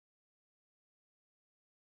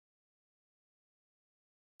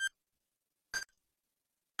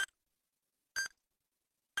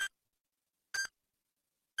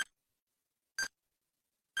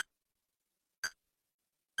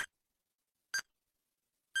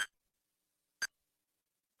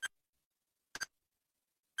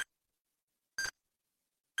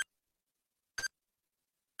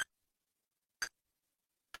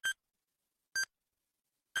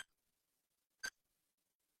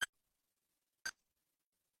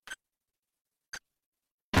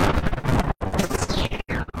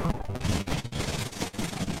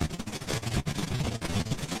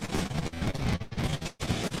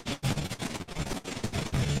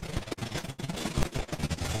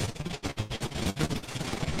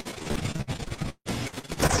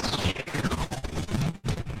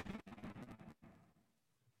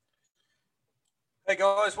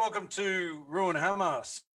guys, welcome to Roo Hammer,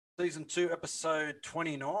 Season 2, Episode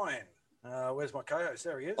 29. Where's my co-host?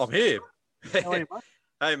 There he is. I'm here. How are you, mate?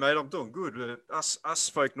 Hey, mate, I'm doing good. Us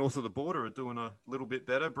folk north of the border are doing a little bit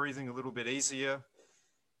better, breathing a little bit easier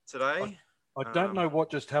today. I don't know what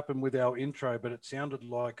just happened with our intro, but it sounded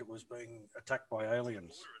like it was being attacked by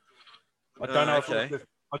aliens. I don't know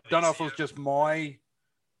if it was just my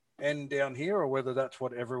end down here or whether that's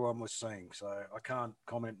what everyone was saying. So I can't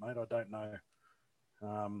comment, mate. I don't know.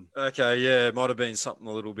 Okay, yeah, it might have been something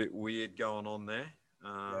a little bit weird going on there.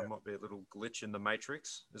 Might be a little glitch in the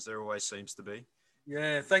matrix, as there always seems to be.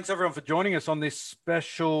 Yeah, thanks everyone for joining us on this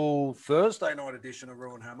special Thursday night edition of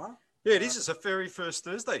Roo Hammer. Yeah, it is. It's a very first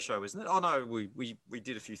Thursday show, isn't it? Oh no, we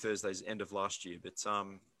did a few Thursdays end of last year, but that's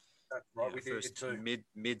right, yeah, we first did too.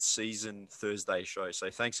 mid-season Thursday show. So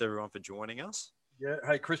thanks everyone for joining us. Yeah,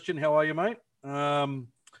 hey Christian, how are you, mate?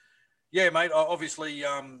 Yeah, mate. Obviously,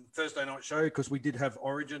 Thursday night show because we did have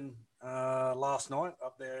Origin last night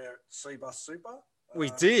up there at C-Bus Super. We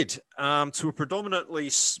did to a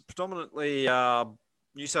predominantly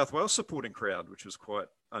New South Wales supporting crowd, which was quite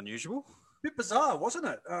unusual. Bit bizarre, wasn't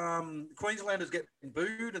it? Queenslanders getting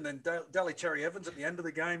booed, and then Daly Cherry Evans at the end of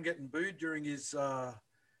the game getting booed during his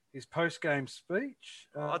post-game speech.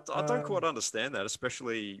 I don't quite understand that,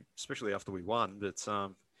 especially after we won. But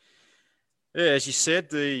yeah, as you said,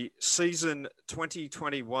 the season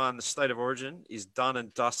 2021 State of Origin is done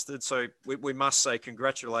and dusted. So we must say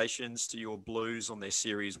congratulations to your Blues on their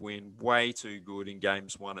series win. Way too good in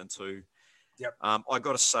games 1 and 2. Yep. I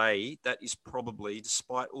got to say that is probably,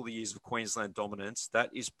 despite all the years of Queensland dominance, that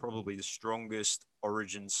is probably the strongest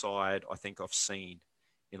Origin side I think I've seen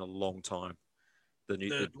in a long time.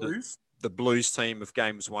 The Blues? The Blues team of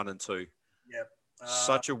games 1 and 2. Yep.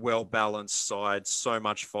 Such a well-balanced side, so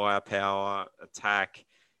much firepower, attack,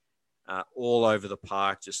 all over the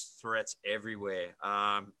park, just threats everywhere.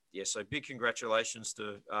 Yeah, so big congratulations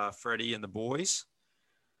to Freddie and the boys.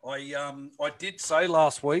 I did say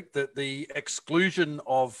last week that the exclusion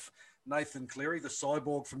of Nathan Cleary, the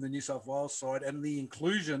cyborg from the New South Wales side, and the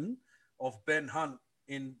inclusion of Ben Hunt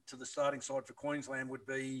into the starting side for Queensland would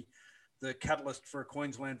be the catalyst for a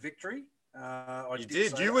Queensland victory. You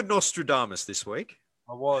did. You were Nostradamus this week.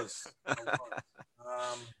 I was.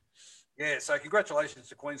 Yeah, so congratulations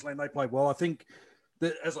to Queensland. They played well. I think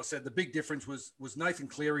that, as I said, the big difference was Nathan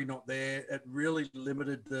Cleary not there. It really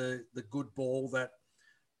limited the good ball that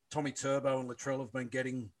Tommy Turbo and Latrell have been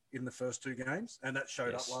getting in the first 2 games, and that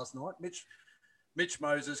showed up last night. Mitch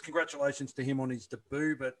Moses, congratulations to him on his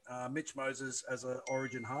debut, but Mitch Moses as an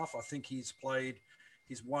Origin half, I think he's played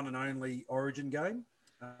his one and only Origin game.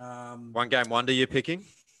 One game wonder you're picking?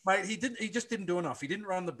 Mate, he just didn't do enough. He didn't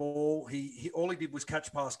run the ball. He all he did was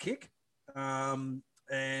catch, pass, kick. And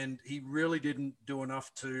he really didn't do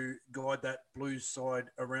enough to guide that Blues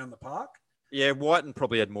side around the park. Yeah, Whiten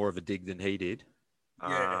probably had more of a dig than he did.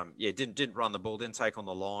 Yeah, didn't run the ball, didn't take on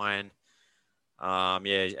the line.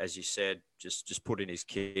 Yeah, as you said, just put in his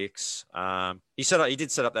kicks. He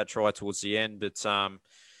did set up that try towards the end, but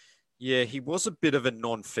yeah, he was a bit of a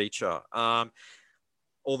non-feature.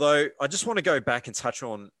 Although I just want to go back and touch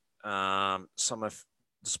on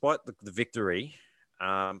despite the victory,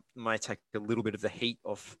 may take a little bit of the heat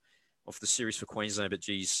off the series for Queensland, but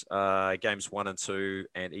geez, games 1 and 2,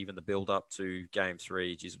 and even the build up to game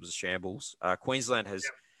 3, geez, it was a shambles. Queensland has,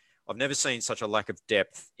 I've never seen such a lack of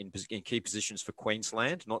depth in key positions for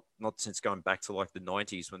Queensland, not since going back to like the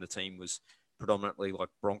 90s when the team was predominantly like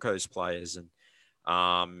Broncos players. And,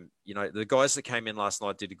 you know, the guys that came in last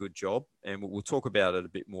night did a good job, and we'll talk about it a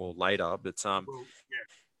bit more later, but, and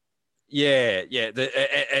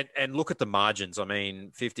look at the margins. I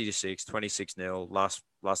mean, 50-6, 26-0.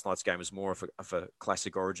 Last night's game was more of a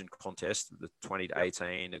classic Origin contest, the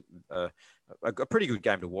 20-18. A pretty good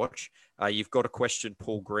game to watch. You've got to question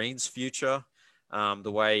Paul Green's future.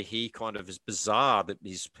 The way he kind of is bizarre, that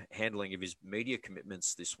his handling of his media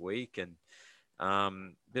commitments this week, and a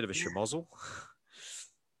bit of a schmozzle.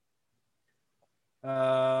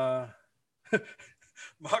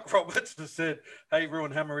 Mark Roberts has said, "Hey, Roo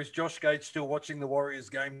Hammer, is Josh Gage still watching the Warriors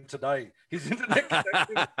game today? His internet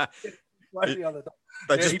connection the other day.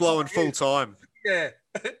 They're just blowing full time. Yeah,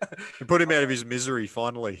 and put him out of his misery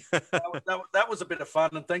finally. that was a bit of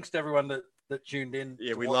fun, and thanks to everyone that tuned in.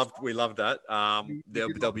 Yeah, we loved that.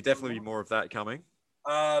 There'll be definitely more of that coming.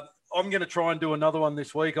 I'm going to try and do another one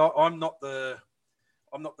this week. I'm not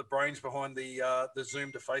the brains behind the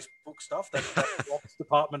Zoom to Facebook stuff. That's the ops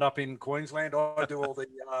department up in Queensland. I do all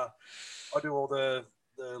the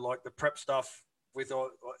like the prep stuff with our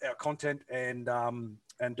content and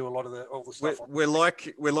do a lot of all the stuff. We're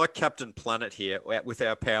like Captain Planet here. With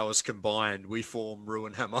our powers combined, we form Roo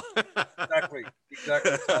Hammer. Exactly.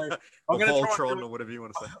 So or Voltron, or whatever you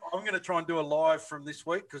want to say. I'm going to try and do a live from this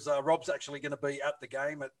week because Rob's actually going to be at the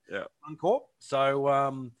game at Suncorp. So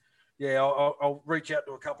I'll reach out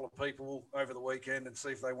to a couple of people over the weekend and see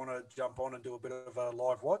if they want to jump on and do a bit of a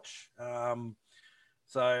live watch.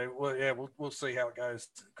 We'll see how it goes.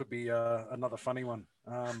 Could be another funny one.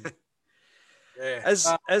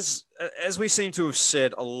 As we seem to have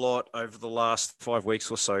said a lot over the last 5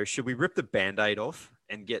 weeks or so, should we rip the Band-Aid off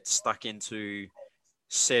and get stuck into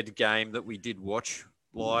said game that we did watch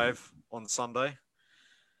live on Sunday?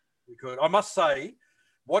 We could. I must say,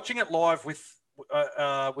 watching it live with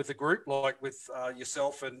a group like with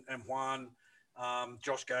yourself and Juan,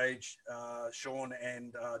 Josh Gage, Sean,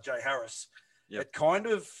 and Jay Harris, it kind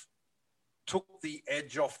of took the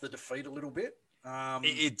edge off the defeat a little bit.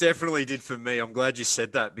 It definitely did for me. I'm glad you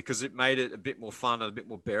said that because it made it a bit more fun and a bit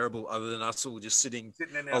more bearable other than us all just sitting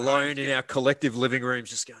alone in our collective living rooms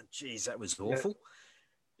just going, geez, that was awful.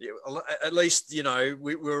 Yeah, at least,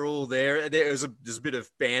 we were all there. There's a bit of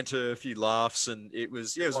banter, a few laughs, and it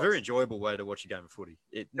was a very enjoyable way to watch a game of footy.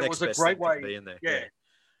 It was a great way to be in there. Yeah,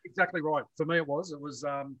 exactly right. For me, it was,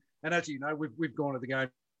 and as you know, we've gone to the game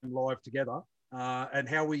live together, and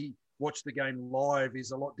how we watch the game live is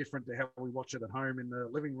a lot different to how we watch it at home in the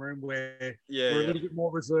living room, where we're a little bit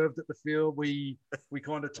more reserved at the field. We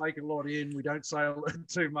kind of take a lot in. We don't say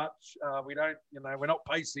too much. We don't, we're not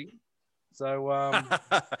pacing. So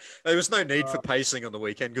there was no need for pacing on the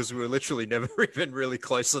weekend because we were literally never even really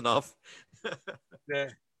close enough.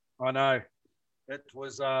 Yeah, I know. It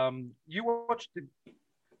was you watched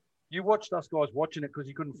us guys watching it because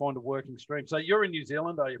you couldn't find a working stream. So you're in New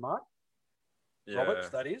Zealand, are you, Mark? Yeah. Roberts,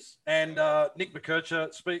 that is. And Nick McKercher,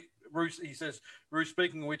 he says, Roo,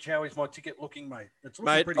 speaking of which, how is my ticket looking, mate? It's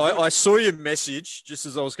looking pretty good. I saw your message just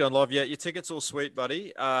as I was going live. Yeah, your ticket's all sweet,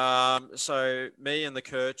 buddy. So me and the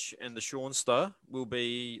Kirch and the Shawnster will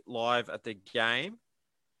be live at the game,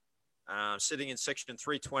 sitting in section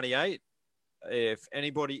 328. If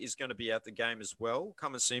anybody is going to be at the game as well,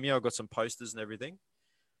 come and see me. I've got some posters and everything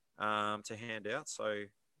to hand out. So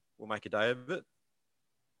we'll make a day of it.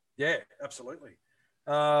 Yeah, absolutely.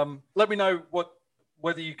 Let me know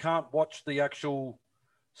whether you can't watch the actual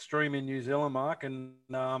stream in New Zealand, Mark, and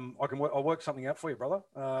I'll work something out for you, brother.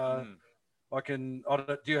 Do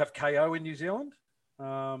you have KO in New Zealand?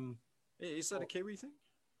 Is that a Kiwi thing?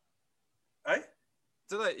 Eh?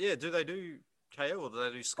 Do they do KO or do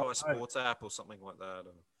they do Sky Sports app or something like that?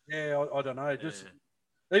 Or... Yeah, I don't know. Just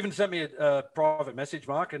even send me a private message,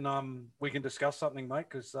 Mark, and we can discuss something, mate,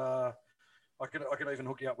 because I could even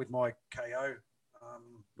hook you up with my KO.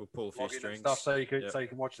 We'll pull a few strings stuff so you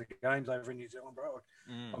can watch the games over in New Zealand, bro.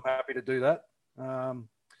 I'm happy to do that.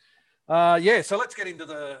 So let's get into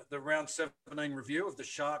the round 17 review of the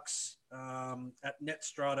Sharks at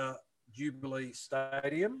Netstrata Jubilee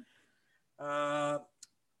Stadium.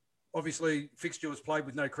 Obviously, fixture was played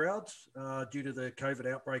with no crowds due to the COVID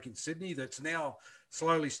outbreak in Sydney. That's now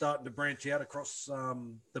slowly starting to branch out across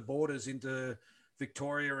the borders into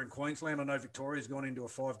Victoria and Queensland. I know Victoria's gone into a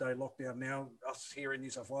 5-day lockdown now. Us here in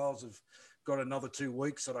New South Wales have got another 2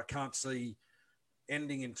 weeks that I can't see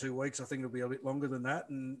ending in 2 weeks. I think it'll be a bit longer than that.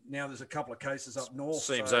 And now there's a couple of cases up north.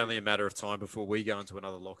 Seems only a matter of time before we go into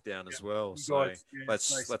another lockdown as well. So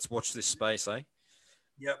let's watch this space, eh?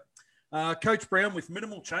 Yep. Coach Brown with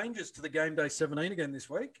minimal changes to the game day 17 again this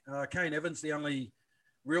week. Kane Evans, the only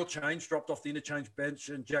real change, dropped off the interchange bench,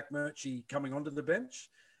 and Jack Murchie coming onto the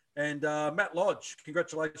bench. And Matt Lodge,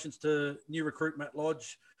 congratulations to new recruit Matt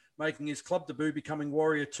Lodge, making his club debut, becoming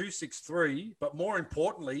Warrior 263, but more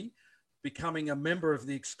importantly, becoming a member of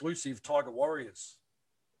the exclusive Tiger Warriors.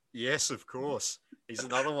 Yes, of course. He's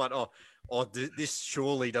another one. This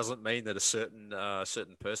surely doesn't mean that a certain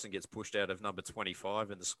person gets pushed out of number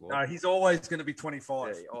 25 in the squad. No, he's always going to be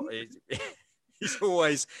 25. Yeah, he's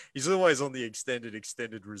always on the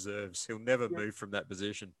extended reserves. He'll never move from that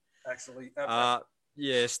position. Actually,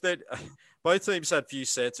 yes, both teams had few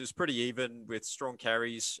sets. It was pretty even with strong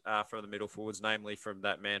carries from the middle forwards, namely from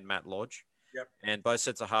that man Matt Lodge. Yep. And both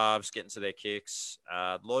sets of halves getting to their kicks.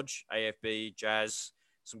 Lodge, AFB, Jazz,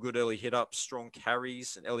 some good early hit-ups, strong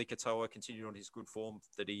carries, and Eli Katoa continued on his good form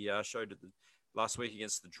that he showed last week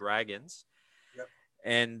against the Dragons. Yep.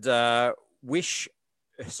 And so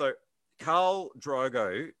Khal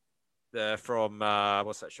Drogo from,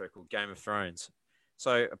 what's that show called? Game of Thrones.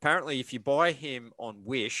 So apparently if you buy him on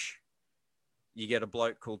Wish, you get a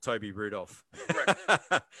bloke called Toby Rudolph.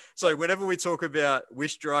 So whenever we talk about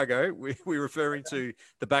Wish Drago, we're referring to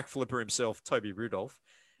the back flipper himself, Toby Rudolph.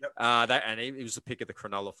 Yep. And he was the pick of the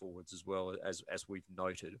Cronulla forwards as well, as we've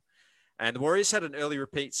noted. And the Warriors had an early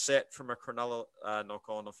repeat set from a Cronulla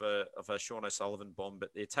knock-on of a Sean O'Sullivan bomb,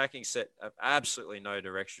 but the attacking set have absolutely no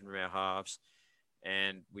direction from our halves,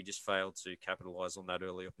 and we just failed to capitalise on that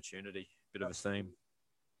early opportunity. Bit of a theme.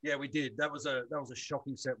 Yeah, we did. That was a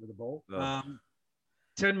shocking set with the ball. Oh.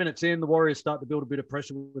 10 minutes in, the Warriors start to build a bit of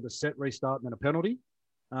pressure with a set restart and then a penalty.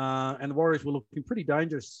 And the Warriors were looking pretty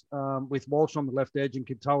dangerous with Walsh on the left edge and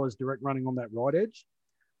Katoa's direct running on that right edge.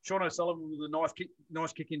 Sean O'Sullivan with a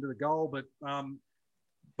nice kick into the goal, but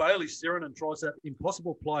Bailey Sirinen tries that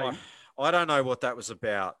impossible play. I don't know what that was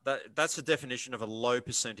about. That's the definition of a low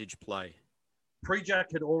percentage play. Prejack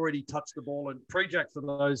had already touched the ball, and Prejack, for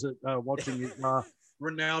those that are watching, is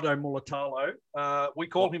Ronaldo Mulatalo. We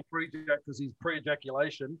call him Prejack because he's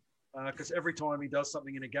pre-ejaculation, because every time he does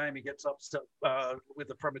something in a game, he gets upset with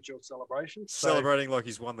a premature celebration. Celebrating like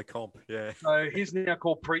he's won the comp, yeah. So he's now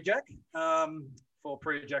called Prejack for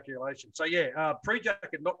pre-ejaculation. So, Prejack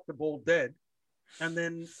had knocked the ball dead, and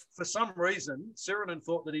then for some reason, Sirinen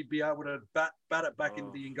thought that he'd be able to bat it back into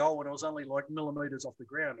the in goal when it was only like millimetres off the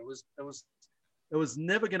ground. It was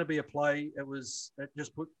never going to be a play. It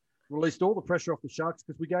just released all the pressure off the Sharks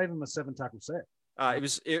because we gave them a 7-tackle set.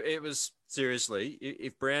 It was seriously,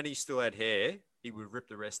 if Brownie still had hair, he would rip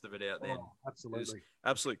the rest of it out then. Absolutely.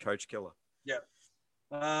 Absolute coach killer. Yeah.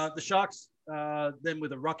 The Sharks, then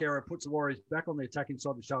with a ruck error, puts the Warriors back on the attacking side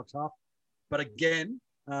of the Sharks half. But again,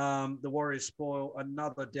 the Warriors spoil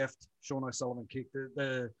another deft Sean O'Sullivan kick.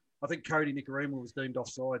 I think Cody Nicarima was deemed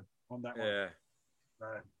offside on that one. Yeah.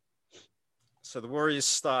 So the Warriors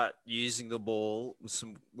start using the ball with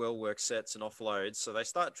some well-worked sets and offloads. So they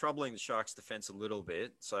start troubling the Sharks' defence a little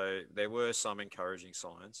bit. So there were some encouraging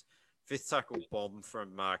signs. Fifth tackle bomb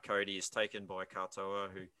from Cody is taken by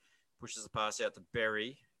Katoa, who pushes the pass out to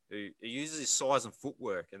Berry, who uses his size and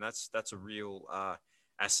footwork. And that's a real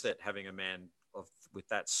asset, having a man with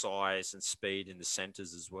that size and speed in the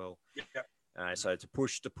centres as well. Yep. So to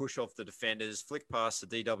push off the defenders, flick past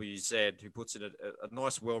the DWZ, who puts in a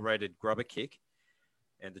nice, well-rated grubber kick.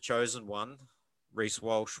 And the chosen one, Reece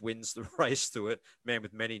Walsh, wins the race to it. Man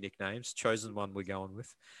with many nicknames. Chosen one we're going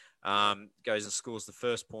with. Goes and scores the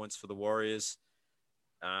first points for the Warriors.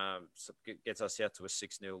 So gets us out to a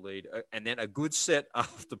 6-0 lead. And then a good set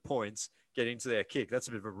after points get into their kick. That's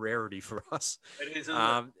a bit of a rarity for us. It is,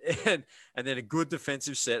 isn't it? And then a good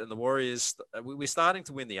defensive set. And the Warriors, we're starting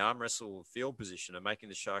to win the arm wrestle field position and making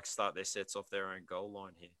the Sharks start their sets off their own goal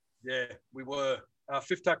line here. Yeah, we were.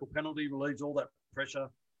 Fifth tackle penalty relieves all that pressure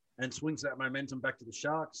and swings that momentum back to the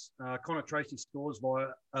Sharks. Connor Tracy scores via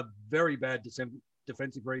a very bad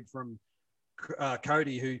defensive read from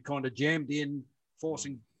Cody, who kind of jammed in,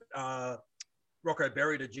 forcing Rocco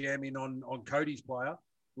Berry to jam in on Cody's player,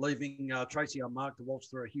 leaving Tracy unmarked to waltz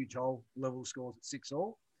through a huge hole. Level scores at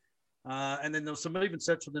 6-all. And then there was some even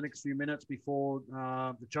sets for the next few minutes before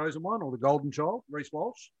the chosen one, or the golden child, Reece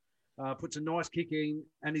Walsh, puts a nice kick in,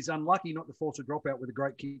 and he's unlucky not to force a dropout with a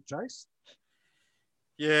great kick chase.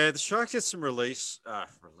 Yeah, the Sharks get some relief.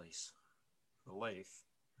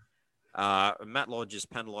 Matt Lodge is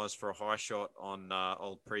penalised for a high shot on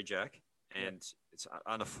old Prejack, and it's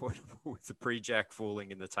unavoidable with the Prejack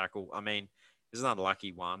falling in the tackle. I mean, it's an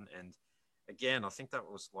unlucky one, and again, I think that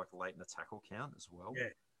was like late in the tackle count as well. Yeah,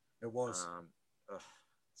 it was.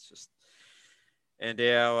 It's just, and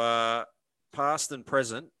our past and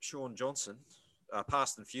present Sean Johnson,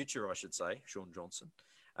 past and future, I should say, Sean Johnson.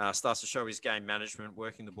 Starts to show his game management,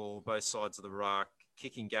 working the ball both sides of the ruck,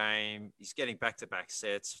 kicking game. He's getting back-to-back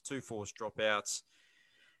sets, 2 forced dropouts,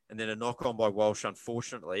 and then a knock-on by Walsh,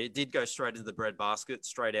 unfortunately. It did go straight into the bread basket,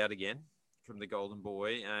 straight out again from the Golden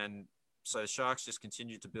Boy. And so the Sharks just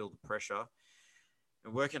continued to build the pressure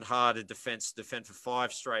and working hard to defend for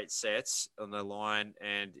 5 straight sets on the line.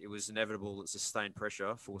 And it was inevitable that sustained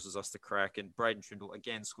pressure forces us to crack. And Braden Trindle,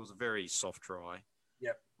 again, scores a very soft try.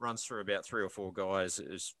 Yep. Runs through about 3 or 4 guys. It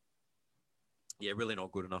was, really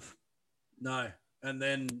not good enough. No. And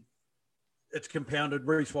then it's compounded.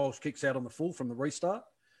 Reece Walsh kicks out on the full from the restart.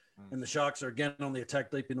 And the Sharks are again on the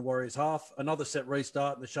attack deep in the Warriors' half. Another set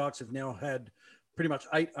restart. And the Sharks have now had pretty much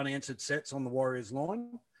 8 unanswered sets on the Warriors'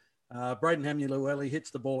 line. Braden Hamulueli hits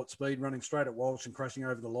the ball at speed, running straight at Walsh and crashing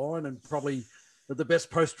over the line. And probably the best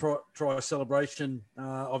post-try celebration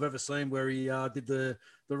I've ever seen, where he did the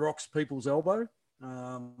Rocks people's elbow.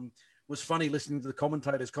 Was funny listening to the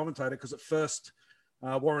commentator because at first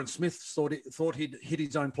Warren Smith thought he'd hit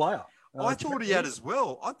his own player. I thought he had as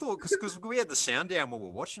well. I thought because we had the sound down when we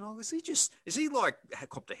were watching. Oh, is he like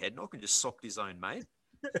copped a head knock and just socked his own mate?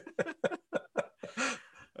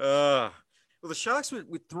 Well, the Sharks went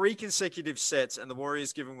with 3 consecutive sets, and the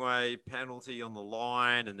Warriors giving away penalty on the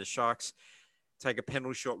line, and the Sharks take a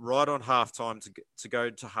penalty shot right on halftime to go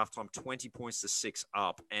to halftime 20 points to 6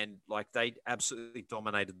 up, and like they absolutely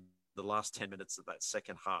dominated the last 10 minutes of that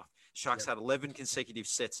second half. Sharks had 11 consecutive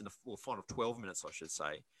sets in the final 12 minutes, I should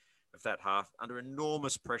say, of that half, under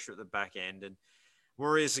enormous pressure at the back end. And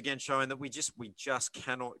Warriors again showing that we just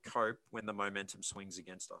cannot cope when the momentum swings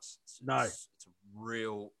against us. It's a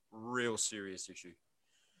real serious issue.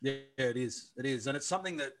 Yeah, it is. It is. And it's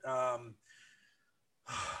something that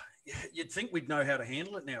you'd think we'd know how to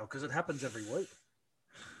handle it now because it happens every week.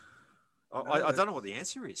 I don't know what the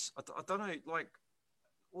answer is. I don't know. Like,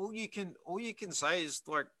 all you can say is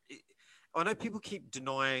like, I know people keep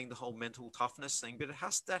denying the whole mental toughness thing, but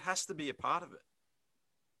that has to be a part of it.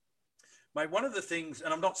 Mate, one of the things,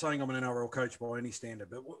 and I'm not saying I'm an NRL coach by any standard,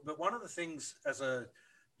 but one of the things as a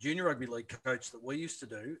junior rugby league coach that we used to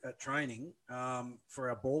do at training for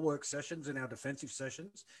our ball work sessions and our defensive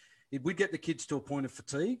sessions, we'd get the kids to a point of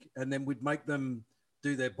fatigue, and then we'd make them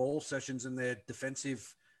do their ball sessions and their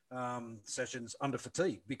defensive sessions under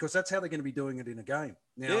fatigue, because that's how they're going to be doing it in a game.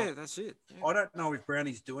 Now, yeah, that's it. Yeah. I don't know if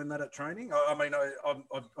Brownie's doing that at training. I mean,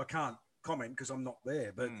 I can't comment because I'm not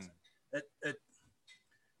there, but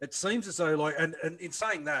it seems as though, like, and in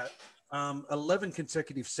saying that, 11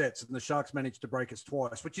 consecutive sets, and the Sharks managed to break us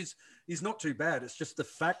twice, which is not too bad. It's just the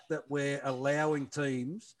fact that we're allowing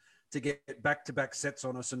teams to get back-to-back sets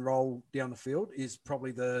on us and roll down the field is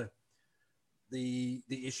probably the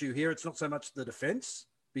issue here. It's not so much the defense,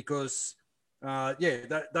 because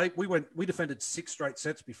we defended 6 straight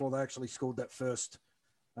sets before they actually scored that first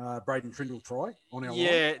Braden Trindle try on our line.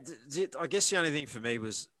 Yeah, I guess the only thing for me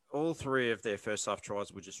was all 3 of their first half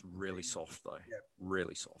tries were just really soft, though. Yeah.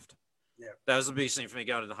 Really soft. Yeah, that was the biggest thing for me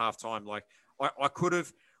going into halftime. Like, I could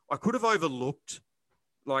have overlooked,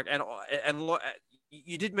 like, and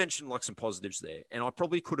you did mention like some positives there, and I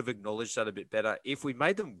probably could have acknowledged that a bit better if we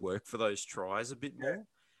made them work for those tries a bit more. Yeah.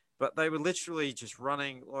 But they were literally just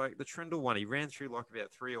running, like the Trindle one. He ran through like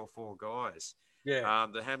about 3 or 4 guys. Yeah.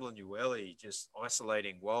 The Hamlin Ueli just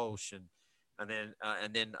isolating Walsh and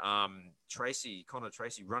then Connor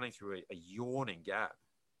Tracy running through a yawning gap.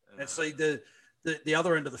 And see the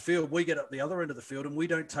other end of the field, we get up the other end of the field and we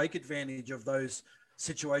don't take advantage of those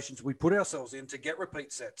situations we put ourselves in to get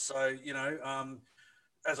repeat sets. So,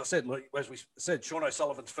 as I said, as we said, Sean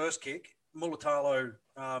O'Sullivan's first kick, Mulatalo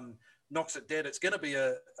knocks it dead. It's going to be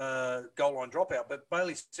a goal line dropout, but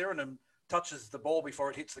Bailey Sirenham touches the ball before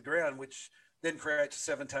it hits the ground, which then creates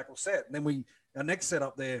a 7-tackle set. And then our next set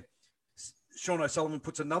up there, Sean O'Sullivan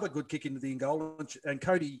puts another good kick into the goal, and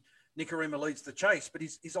Cody Nikarima leads the chase, but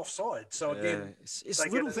he's offside. So again, it's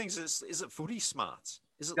little things. Is it footy smarts?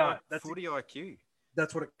 Is it like footy IQ?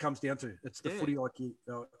 That's what it comes down to. It's the footy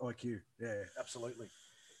IQ. Yeah, absolutely.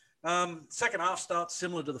 Second half starts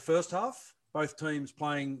similar to the first half. Both teams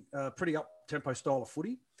playing pretty up-tempo style of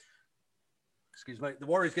footy. Excuse me. The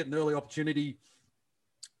Warriors get an early opportunity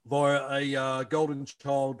via a Golden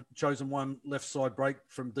Child chosen one left side break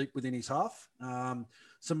from deep within his half.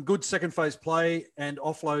 Some good second phase play, and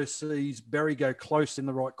Offlow sees Berry go close in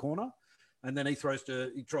the right corner, and then he tries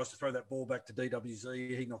to throw that ball back to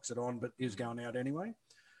DWZ. He knocks it on, but he was going out anyway.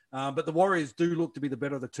 But the Warriors do look to be the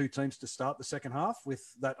better of the 2 teams to start the second half with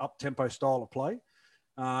that up-tempo style of play.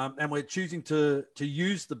 And we're choosing to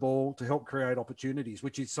use the ball to help create opportunities,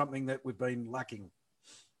 which is something that we've been lacking.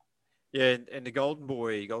 Yeah, and the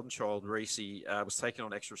golden child, Reese, was taking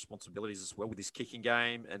on extra responsibilities as well with his kicking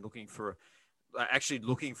game and looking for a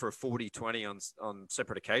 40-20 on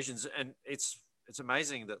separate occasions. And it's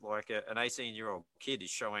amazing that like an 18-year-old kid is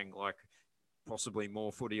showing like possibly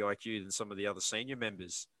more footy IQ than some of the other senior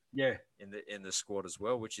members. Yeah, in the squad as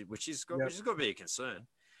well, which has got to be a concern.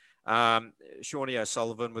 Shawnee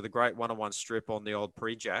O'Sullivan with a great one-on-one strip on the old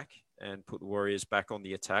pre-jack and put the Warriors back on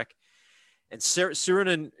the attack. And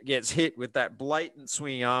Sirinen gets hit with that blatant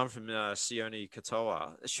swinging arm from Sione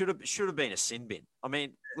Katoa. It should have been a sin bin. I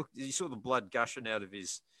mean, look, you saw the blood gushing out of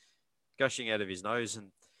his nose,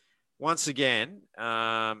 and once again,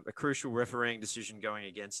 a crucial refereeing decision going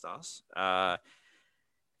against us.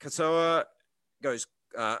 Katoa goes.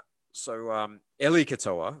 Eli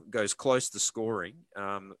Katoa goes close to scoring.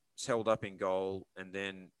 It's held up in goal, and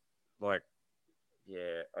then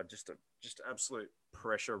just absolute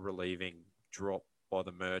pressure relieving drop by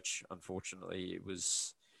the Merch. Unfortunately, it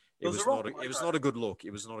was not a good look.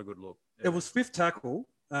 It was not a good look. Yeah. It was 5th tackle,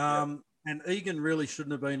 and Egan really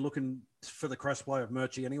shouldn't have been looking for the crash play of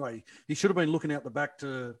Murchie anyway. He should have been looking out the back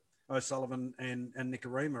to O'Sullivan and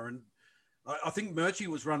Nicarima. And I think Murchie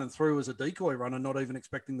was running through as a decoy runner, not even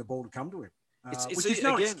expecting the ball to come to him, which is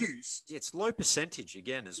no excuse. It's low percentage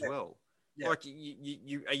again as well. Yeah. Like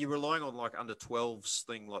you are you relying on like under 12s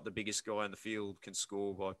thing, like the biggest guy in the field can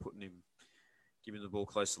score by giving the ball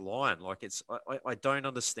close to the line. Like I don't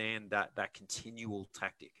understand that continual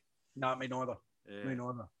tactic. No, me neither. Yeah. Me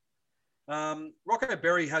neither. Rocco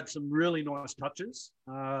Berry had some really nice touches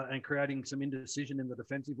and creating some indecision in the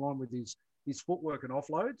defensive line with his footwork and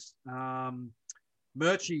offloads.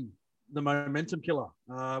 Murchie, the momentum killer,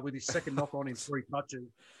 with his second knock on in 3 touches.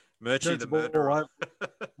 Murchie, the murderer.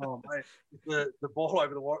 Oh, mate. The ball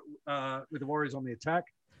over with the Warriors on the attack.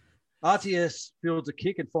 RTS fields a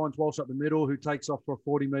kick and finds Walsh up the middle, who takes off for a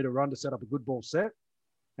 40-metre run to set up a good ball set.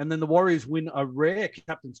 And then the Warriors win a rare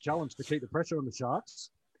captain's challenge to keep the pressure on the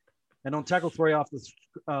Sharks. And on tackle 3 after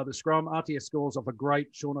the scrum, RTS scores off a great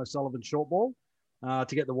Sean O'Sullivan short ball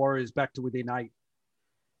to get the Warriors back to within 8.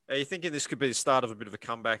 Are you thinking this could be the start of a bit of a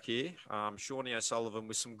comeback here? Shawnee O'Sullivan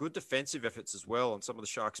with some good defensive efforts as well on some of the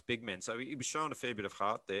Sharks' big men. So he was showing a fair bit of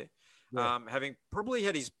heart there. Yeah. Having probably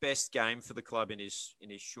had his best game for the club in his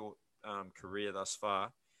short career thus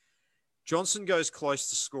far. Johnson goes close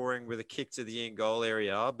to scoring with a kick to the end goal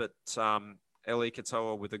area, but Eli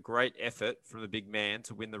Katoa with a great effort from the big man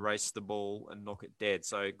to win the race to the ball and knock it dead.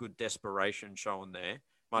 So good desperation shown there.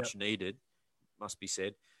 Much needed, must be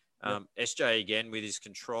said. SJ again with his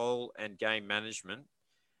control and game management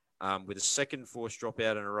with a second forced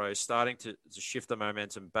dropout in a row, starting to shift the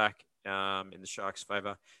momentum back in the Sharks'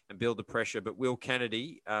 favour and build the pressure. But Will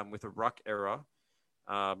Kennedy with a ruck error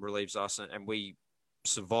relieves us and we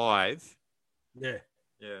survive. Yeah.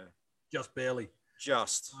 Just barely.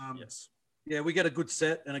 Yes. Yeah, we get a good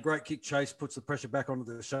set and a great kick chase puts the pressure back onto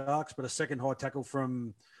the Sharks, but a second high tackle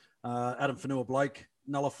from Adam Fanua-Blake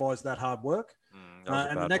nullifies that hard work.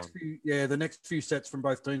 And the next few sets from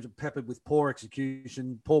both teams are peppered with poor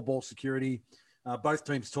execution, poor ball security, both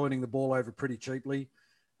teams toiling the ball over pretty cheaply.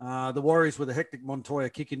 The Warriors with a hectic Montoya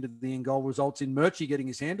kick into the end goal results in Murchie getting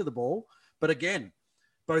his hand to the ball. But again,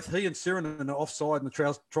 both he and Sirenin are offside and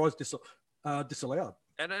the tries disallowed.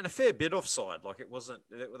 And a fair bit offside. Like there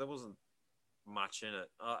wasn't much in it.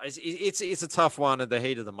 It's a tough one at the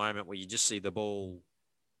heat of the moment where you just see the ball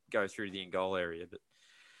go through the end goal area. But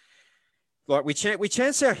like we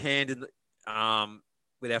chance our hand in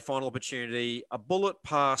with our final opportunity, a bullet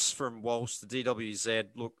pass from Walsh to DWZ.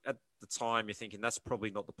 Look, at the time you're thinking that's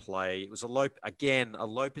probably not the play. It was a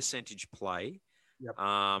low percentage play. Yep.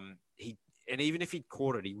 And even if he'd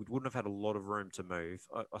caught it, he wouldn't have had a lot of room to move.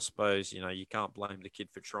 I suppose, you can't blame the kid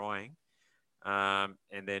for trying. And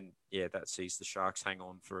then, that sees the Sharks hang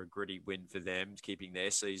on for a gritty win for them, keeping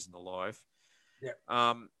their season alive.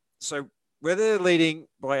 Yeah. So whether they're leading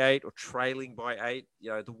by 8 or trailing by 8,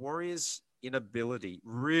 the Warriors'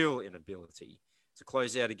 real inability to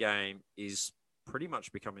close out a game is pretty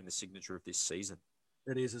much becoming the signature of this season.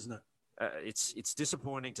 It is, isn't it? It's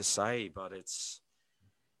disappointing to say, but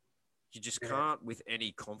you just can't with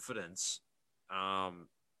any confidence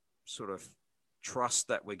sort of trust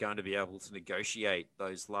that we're going to be able to negotiate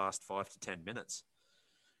those last 5 to 10 minutes.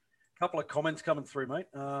 A couple of comments coming through, mate.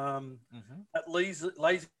 At lazy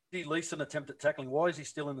Leeson attempt at tackling. Why is he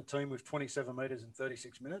still in the team with 27 metres in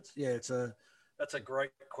 36 minutes? Yeah, that's a great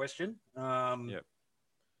question. I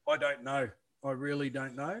don't know. I really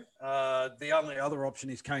don't know. The only other option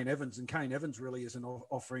is Kane Evans, and Kane Evans really isn't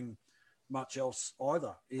offering much else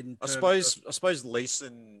either. I suppose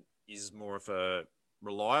Leeson is more of a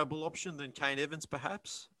reliable option than Kane Evans,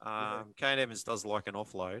 perhaps. Kane Evans does like an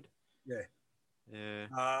offload. Yeah. Yeah.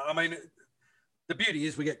 The beauty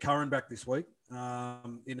is we get Curran back this week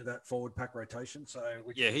into that forward pack rotation. So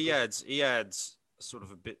he adds sort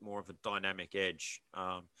of a bit more of a dynamic edge.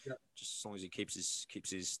 Just as long as he keeps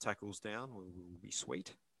his tackles down, we'll be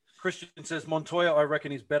sweet. Christian says Montoya, I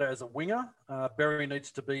reckon, is better as a winger. Berry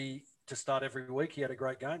needs to start every week. He had a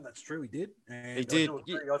great game. That's true. He did. And he did.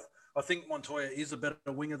 I think Montoya is a better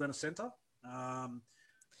winger than a centre.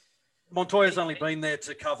 Montoya's only been there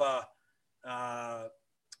to cover,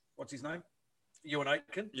 what's his name? Ewan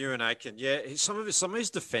Aitken. Yeah. Some of his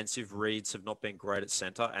defensive reads have not been great at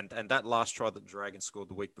centre. And that last try that the Dragons scored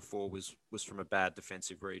the week before was from a bad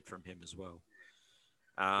defensive read from him as well.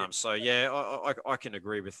 So, I can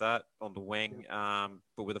agree with that on the wing.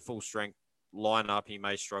 But with a full strength lineup, he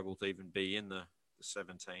may struggle to even be in the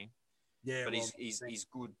 17. Yeah, but he's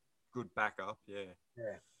good backup. Yeah.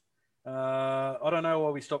 I don't know why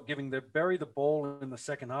we stopped giving Berry the ball in the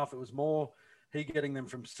second half. It was more he getting them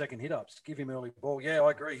from second hit-ups, give him early ball. Yeah,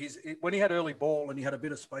 I agree. When he had early ball and he had a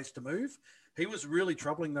bit of space to move, he was really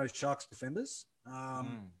troubling those Sharks defenders.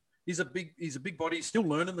 He's a big body. He's still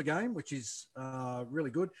learning the game, which is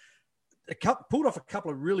really good. Pulled off a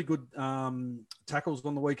couple of really good tackles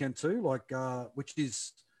on the weekend too, which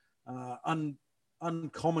is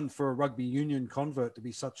uncommon for a rugby union convert to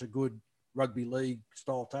be such a good rugby league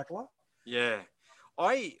style tackler. Yeah,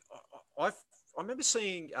 I remember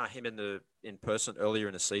seeing him in person earlier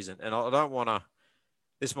in the season, and I don't want to.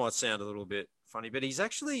 This might sound a little bit funny, but he's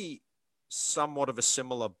actually somewhat of a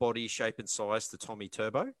similar body shape and size to Tommy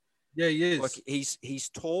Turbo. Yeah, he is. Like he's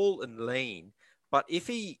tall and lean, but if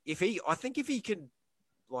he can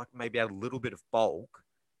like maybe add a little bit of bulk,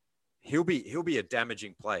 he'll be a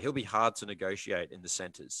damaging player. He'll be hard to negotiate in the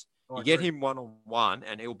centers. You get him 1-on-1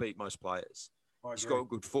 and he'll beat most players. He's got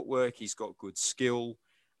good footwork. He's got good skill.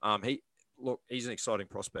 He's an exciting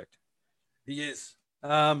prospect. He is.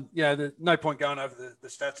 No point going over the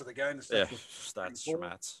stats of the game. Stats from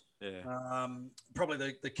Mats. Yeah.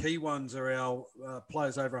 Probably the key ones are our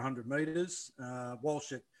players over 100 metres.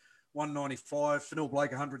 Walsh at 195, Fanil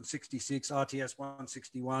Blake 166, RTS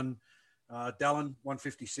 161, Dallin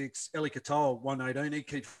 156, Eli Katoa 118. He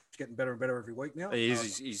keeps getting better and better every week now. He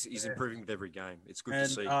is. He's improving with every game. It's good to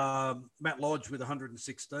see. Matt Lodge with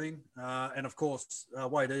 116, and of course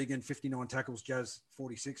Wade Egan 59 tackles, Jazz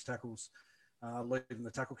 46 tackles, leading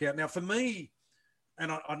the tackle count. Now for me,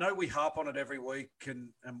 and I know we harp on it every week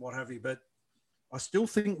and what have you, but I still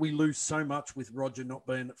think we lose so much with Roger not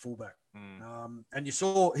being at fullback. And you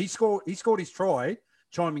saw he scored his try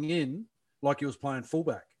chiming in like he was playing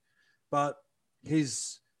fullback, but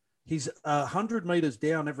he's 100 metres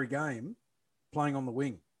down every game playing on the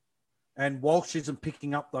wing, and Walsh isn't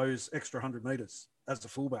picking up those extra 100 metres as a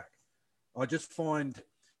fullback. I just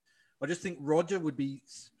think Roger would be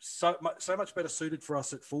so much better suited for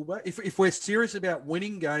us at fullback. If we're serious about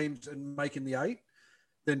winning games and making the 8,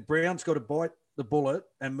 then Brown's got to bite the bullet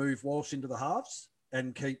and move Walsh into the halves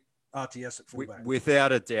and keep RTS at fullback.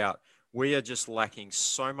 Without a doubt. We are just lacking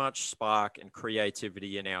so much spark and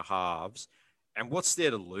creativity in our halves. And what's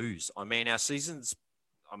there to lose? I mean, our season's,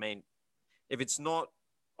 if it's not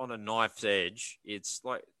on a knife's edge, it's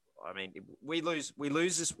like, we lose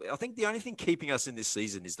this. I think the only thing keeping us in this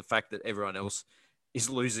season is the fact that everyone else is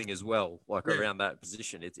losing as well, around that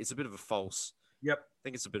position. It's a bit of a false. Yep. I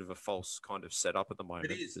think it's a bit of a false kind of setup at the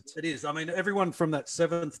moment. It is. I mean, everyone from that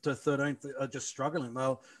 7th to 13th are just struggling.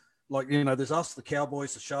 There's us, the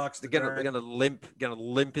Cowboys, the Sharks. They're going to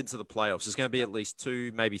limp into the playoffs. There's going to be at least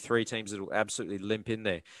 2, maybe 3 teams that will absolutely limp in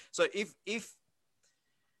there. So if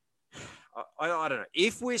I don't know,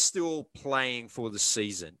 if we're still playing for the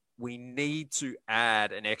season, we need to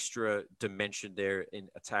add an extra dimension there in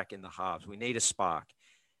attack in the halves. We need a spark.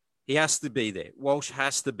 He has to be there. Walsh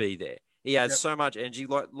has to be there. He has so much energy.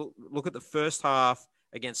 Look at the first half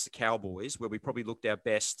against the Cowboys, where we probably looked our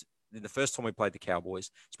best in the first time we played the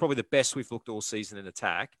Cowboys. It's probably the best we've looked all season in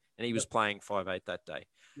attack, and he was playing 5'8" that day.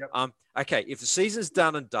 Yep. Okay, if the season's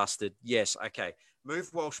done and dusted, yes, okay.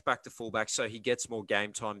 Move Walsh back to fullback so he gets more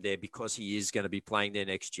game time there because he is going to be playing there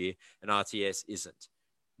next year, and RTS isn't.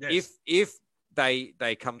 Yes. If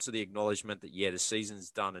they come to the acknowledgement that, the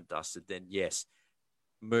season's done and dusted, then yes,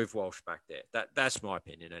 move Walsh back there. That's my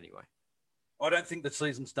opinion anyway. I don't think the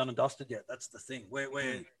season's done and dusted yet. That's the thing.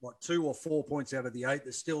 We're 2 or 4 points out of the 8.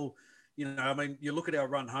 There's still, you look at our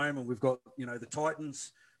run home and we've got, the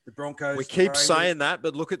Titans, the Broncos. We keep saying that,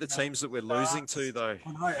 but look at the teams that we're losing to, though.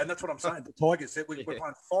 I know, and that's what I'm saying. The Tigers, we're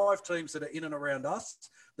playing 5 teams that are in and around us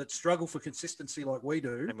that struggle for consistency like we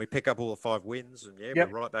do. And we pick up all the 5 wins, and we're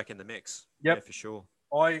right back in the mix. Yep. Yeah, for sure.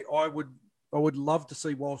 I would love to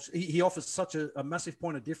see Walsh. He offers such a massive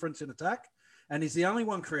point of difference in attack, and he's the only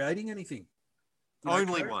one creating anything.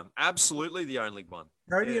 Only one. Absolutely the only one.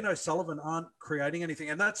 Cody and O'Sullivan aren't creating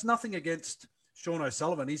anything. And that's nothing against Sean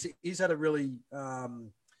O'Sullivan. He's had a really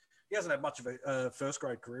he hasn't had much of a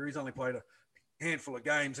first-grade career. He's only played a handful of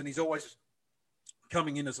games, and he's always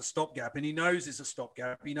coming in as a stopgap. And he knows he's a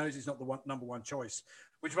stopgap. He knows he's not the number one choice,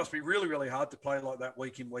 which must be really, really hard to play like that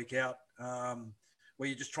week in, week out, where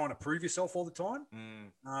you're just trying to prove yourself all the time.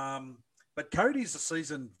 But Cody's a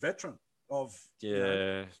seasoned veteran.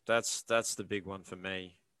 That's the big one for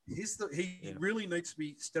me. He really needs to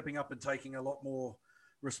be stepping up and taking a lot more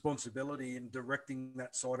responsibility in directing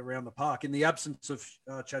that side around the park in the absence of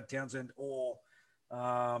Chad Townsend or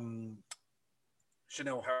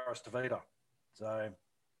Chanel Harris-Tavita. So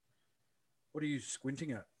what are you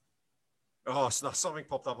squinting at? Oh, something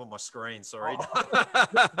popped up on my screen. Sorry.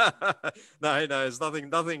 No, it's nothing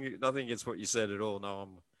against what you said at all. No,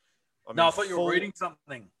 I thought you were reading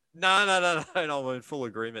something. No, I'm in full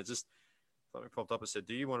agreement. Just something popped up and said,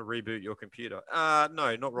 "Do you want to reboot your computer?"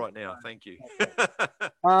 No, not right now. Thank you.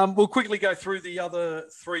 We'll quickly go through the other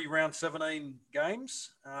 3 round 17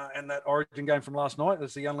 games and that Origin game from last night.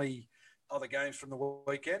 That's the only other games from the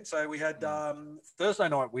weekend. So we had Thursday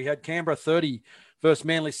night, we had Canberra 30 versus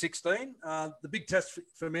Manly 16. The big test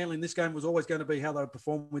for Manly in this game was always going to be how they would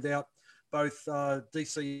perform without both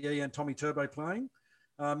DCE and Tommy Turbo playing.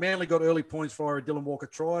 Manly got early points via a Dylan Walker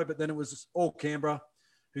try, but then it was all Canberra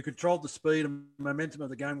who controlled the speed and momentum of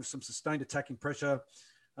the game with some sustained attacking pressure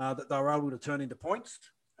that they were able to turn into points.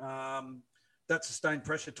 That sustained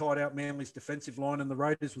pressure tied out Manly's defensive line, and the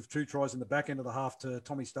Raiders, with 2 tries in the back end of the half to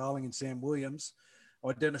Tommy Starling and Sam Williams,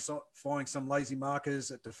 identifying some lazy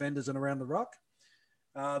markers at defenders and around the ruck.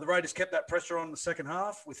 The Raiders kept that pressure on in the second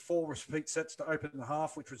half with 4 repeat sets to open the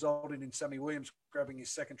half, which resulted in Sammy Williams grabbing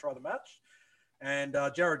his second try of the match. And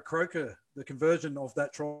Jared Croker, the conversion of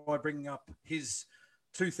that try, bringing up his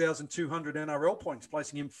 2,200 NRL points,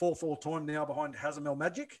 placing him 4th all-time now behind Hazamel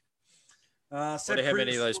Magic. Wonder how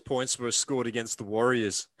many of those points were scored against the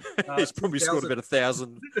Warriors. He's probably scored about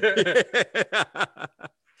 1,000.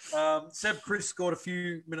 Seb Chris scored a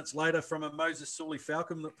few minutes later from a Moses Sully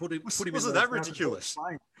Falcon that put him. Wasn't that ridiculous?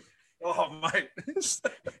 Oh, mate.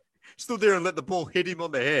 Stood there and let the ball hit him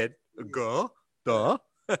on the head. Go, duh.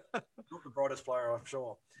 Not the brightest player, I'm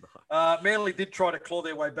sure. Manly did try to claw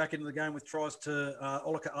their way back into the game with tries to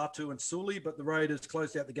Olika Atu and Sully, but the Raiders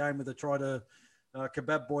closed out the game with a try to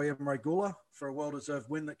Kebab boy Emre Gula for a well-deserved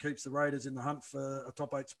win that keeps the Raiders in the hunt for a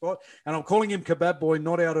top 8 spot. And I'm calling him Kebab boy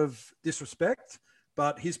not out of disrespect,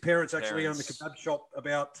 but his parents actually own the kebab shop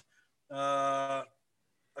about a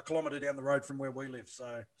kilometre down the road from where we live.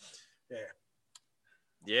 So, yeah.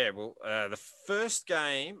 Yeah, well, the first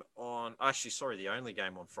game the only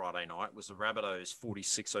game on Friday night was the Rabbitohs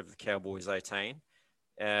 46 over the Cowboys 18.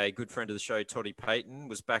 A good friend of the show, Toddy Payton,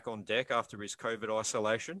 was back on deck after his COVID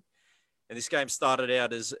isolation. And this game started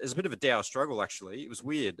out as a bit of a dour struggle, actually. It was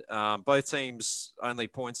weird. Both teams only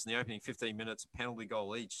points in the opening 15 minutes, a penalty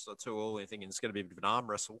goal each. So 2 all, thinking it's going to be a bit of an arm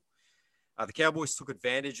wrestle. The Cowboys took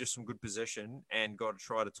advantage of some good possession and got a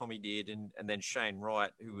try to Tommy Deard and then Shane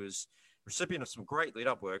Wright, who was recipient of some great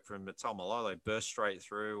lead-up work from Taumalolo, burst straight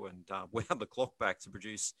through and wound the clock back to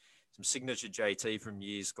produce some signature JT from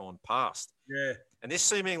years gone past. Yeah. And this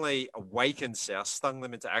seemingly awakened South, stung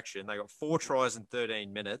them into action. They got 4 tries in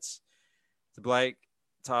 13 minutes to Blake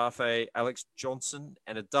Tafe, Alex Johnson,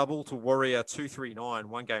 and a double to Warrior 239,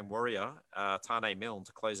 one-game Warrior, Tane Milne,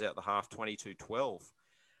 to close out the half 22-12.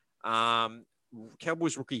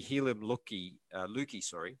 Cowboys rookie Helam Lukey,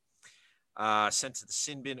 sent to the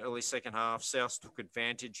sin bin early second half. South took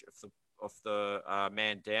advantage of the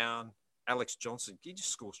man down. Alex Johnson, he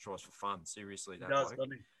just scores tries for fun. Seriously, that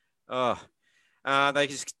doesn't he?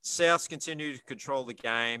 South continue to control the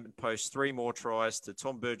game and post 3 more tries to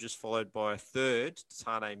Tom Burgess, followed by a third to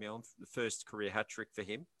Tane Milne, the first career hat trick for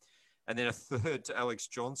him, and then a third to Alex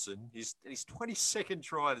Johnson, his 22nd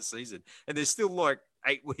try of the season, and there's still like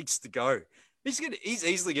 8 weeks to go. He's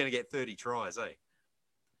easily going to get 30 tries, eh?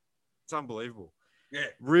 It's unbelievable. Yeah.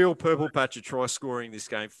 Real purple patch of try scoring this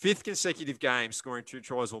game. 5th consecutive game scoring 2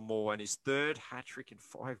 tries or more, and his 3rd hat trick in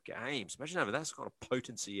 5 games. Imagine having that kind of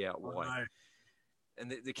potency out wide.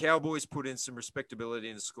 And the Cowboys put in some respectability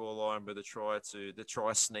in the scoreline with the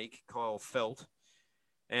try sneak, Kyle Felt.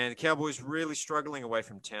 And the Cowboys really struggling away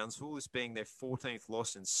from Townsville, this being their 14th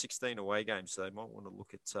loss in 16 away games. So they might want to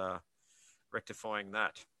look at rectifying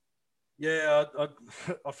that. Yeah,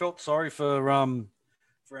 I felt sorry for our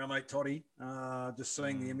mate Toddy. Just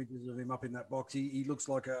seeing the images of him up in that box, he looks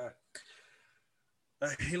like a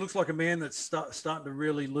man that's starting to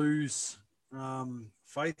really lose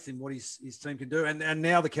faith in what his team can do. And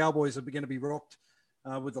now the Cowboys are going to be rocked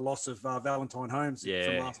with the loss of Valentine Holmes from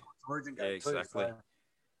last night's Origin game. Exactly. Too,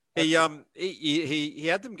 so. He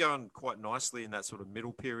had them going quite nicely in that sort of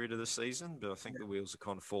middle period of the season, but I think the wheels have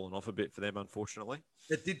kind of fallen off a bit for them, unfortunately.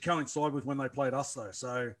 It did coincide with when they played us, though.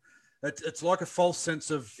 So it's like a false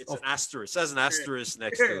sense of... An asterisk. There's an asterisk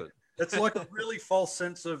next to it. It's like a really false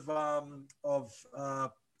sense of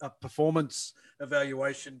a performance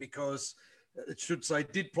evaluation, because it should say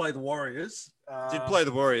did play the Warriors. Did play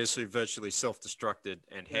the Warriors, who virtually self-destructed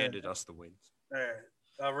and handed us the wins.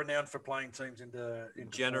 Renowned for playing teams into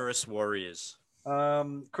generous Warriors.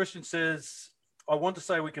 Christian says, I want to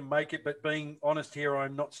say we can make it, but being honest here,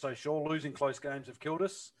 I'm not so sure. Losing close games have killed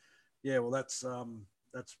us. Yeah, well, that's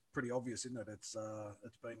pretty obvious, isn't it? It's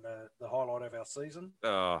been the highlight of our season.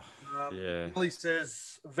 Billy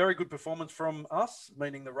says, very good performance from us,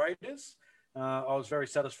 meaning the Raiders. I was very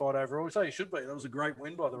satisfied overall. So you should be. That was a great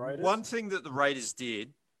win by the Raiders. One thing that the Raiders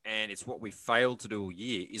did and it's what we failed to do all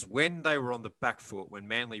year, is when they were on the back foot, when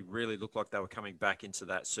Manly really looked like they were coming back into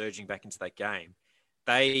that, surging back into that game,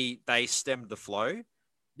 they stemmed the flow.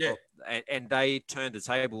 Yeah. And they turned the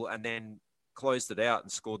table and then closed it out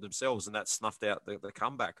and scored themselves, and that snuffed out the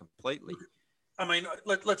comeback completely. I mean,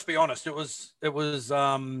 let's be honest. It was always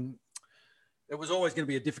going to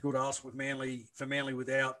be a difficult ask with Manly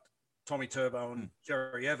without Tommy Turbo and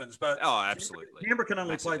Jerry Evans. But absolutely, Canberra can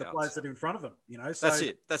only play the players that are in front of them. So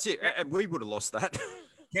that's it. And we would have lost that.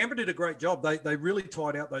 Canberra did a great job. They really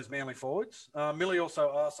tied out those Manly forwards. Millie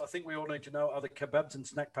also asked, I think we all need to know, are the kebabs and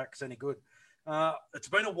snack packs any good? It's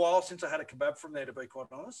been a while since I had a kebab from there, to be quite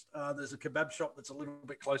honest. There's a kebab shop that's a little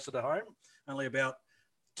bit closer to home, only about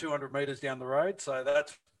 200 metres down the road. So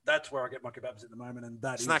that's where I get my kebabs at the moment. And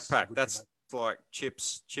that snack is pack. That's kebab. Like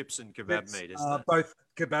chips and kebab meat, isn't it? Both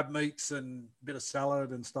kebab meats and a bit of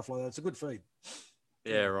salad and stuff like that. It's a good feed.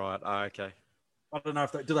 Yeah, right. Oh, okay. I don't know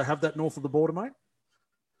if do they have that north of the border, mate?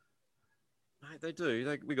 Mate, they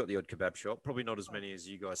do. We got the odd kebab shop. Probably not as many as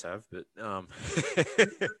you guys have, but yeah,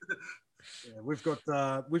 we've got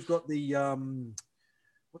the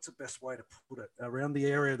what's the best way to put it? Around the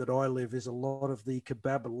area that I live is a lot of the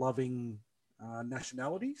kebab loving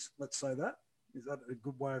nationalities. Let's say that. Is that a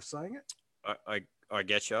good way of saying it? I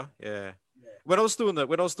get you. Yeah. When I was doing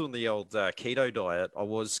the old keto diet, I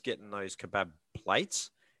was getting those kebab plates,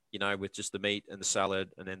 with just the meat and the salad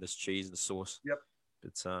and then this cheese and the sauce. Yep.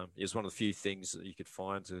 It's it was one of the few things that you could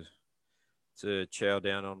find to chow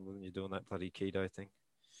down on when you're doing that bloody keto thing.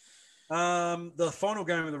 The final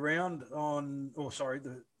game of the round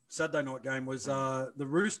the Saturday night game was the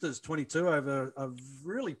Roosters 22 over a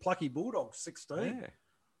really plucky Bulldogs 16. Yeah.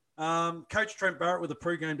 Coach Trent Barrett with a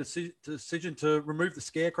pre-game decision to remove the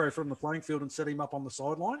scarecrow from the playing field and set him up on the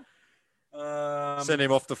sideline. Send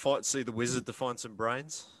him off to see the wizard to find some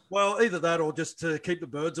brains. Well, either that or just to keep the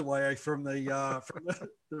birds away from the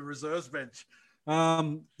reserves bench.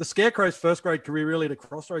 The Scarecrow's first grade career really at a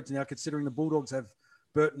crossroads now, considering the Bulldogs have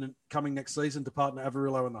Burton coming next season to partner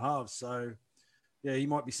Averillo in the halves. So, yeah, he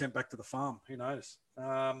might be sent back to the farm. Who knows?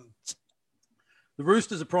 The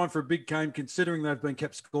Roosters are primed for a big game, considering they've been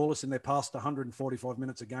kept scoreless in their past 145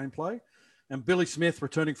 minutes of gameplay. And Billy Smith,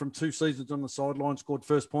 returning from 2 seasons on the sideline, scored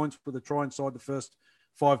first points with a try inside the first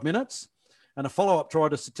 5 minutes. And a follow-up try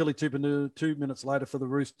to Satili 2 minutes later for the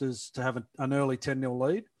Roosters to have an early 10-0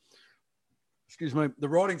 lead. Excuse me. The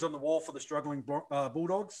writing's on the wall for the struggling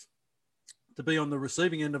Bulldogs to be on the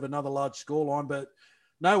receiving end of another large scoreline, but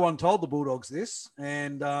no one told the Bulldogs this.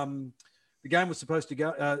 And the game was supposed to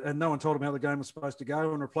go, and no one told them how the game was supposed to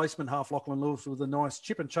go. And replacement half Lachlan Lewis with a nice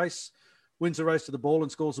chip and chase wins the race to the ball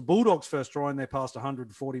and scores the Bulldogs' first try in their past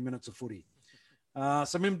 140 minutes of footy.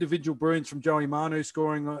 Some individual brilliance from Joey Manu,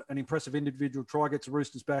 scoring an impressive individual try, gets the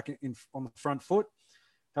Roosters back on the front foot.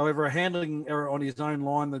 However, a handling error on his own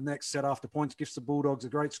line the next set after points gives the Bulldogs a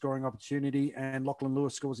great scoring opportunity, and Lachlan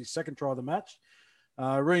Lewis scores his second try of the match,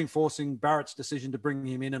 reinforcing Barrett's decision to bring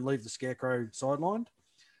him in and leave the Scarecrow sidelined.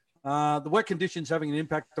 The wet conditions having an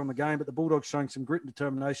impact on the game, but the Bulldogs showing some grit and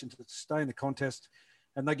determination to stay in the contest,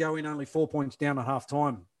 and they go in only 4 points down at half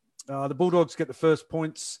time. The Bulldogs get the first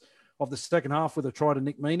points of the second half with a try to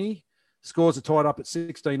Nick Meaney. Scores are tied up at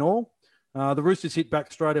 16 all. The Roosters hit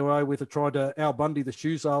back straight away with a try to Al Bundy, the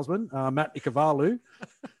shoe salesman, Matt Ikavalu,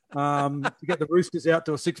 to get the Roosters out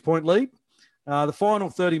to a 6-point lead. The final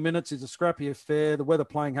 30 minutes is a scrappy affair, the weather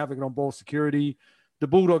playing havoc on ball security. The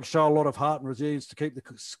Bulldogs show a lot of heart and resilience to keep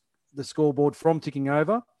the scoreboard from ticking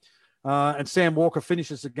over. And Sam Walker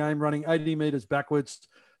finishes the game running 80 metres backwards,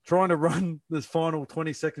 trying to run the final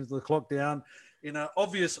 20 seconds of the clock down in an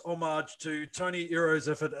obvious homage to Tony Iro's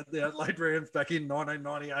effort at the Adelaide Rams back in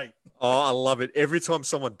 1998. Oh, I love it. Every time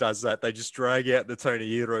someone does that, they just drag out the Tony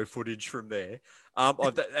Iro footage from there.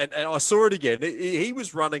 And I saw it again. He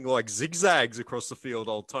was running like zigzags across the field,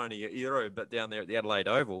 old Tony Iro, but down there at the Adelaide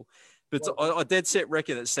Oval. But I dead set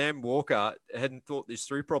reckon that Sam Walker hadn't thought this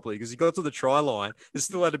through properly because he got to the try line and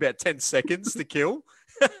still had about 10 seconds to kill.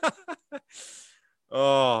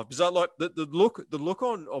 Oh, because like the look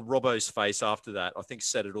on Robbo's face after that, I think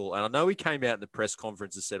said it all. And I know he came out in the press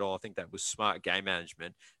conference and said, "Oh, I think that was smart game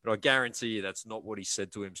management," but I guarantee you that's not what he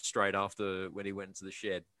said to him straight after when he went into the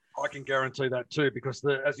shed. I can guarantee that too, because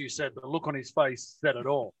as you said, the look on his face said it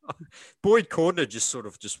all. Boyd Cordner just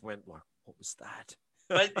went like, "What was that?"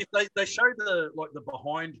 They show the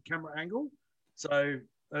behind camera angle, so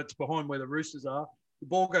it's behind where the Roosters are. The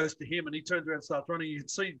ball goes to him, and he turns around and starts running. You can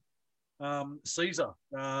see Caesar,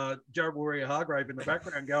 Jared Warrior-Hargrave in the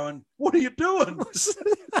background going, "What are you doing?"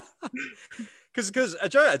 Because a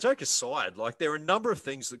joke aside, like there are a number of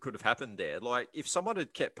things that could have happened there. Like if someone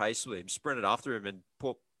had kept pace with him, sprinted after him, and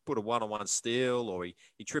put a one-on-one steal, or he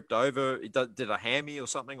tripped over, did a hammy or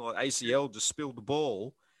something, like ACL, just spilled the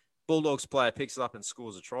ball. Bulldogs player picks it up and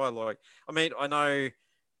scores a try. Like, I mean, I know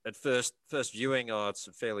at first viewing, it's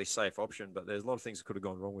a fairly safe option, but there's a lot of things that could have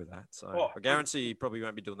gone wrong with that. So I guarantee you probably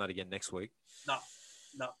won't be doing that again next week.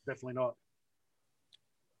 No, definitely not.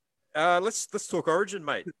 Let's talk Origin,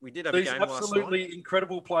 mate. We did have These a game last night. absolutely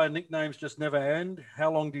incredible player nicknames just never end.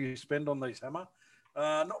 How long do you spend on these, Hammer?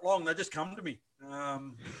 Not long. They just come to me.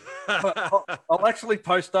 I'll actually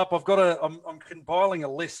post up. I'm compiling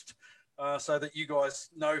a list so that you guys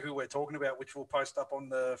know who we're talking about, which we'll post up on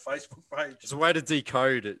the Facebook page. It's a way to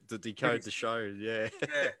decode it, the show. Yeah.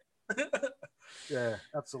 Yeah,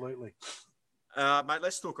 absolutely. Mate,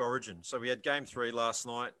 let's talk Origin. So we had game 3 last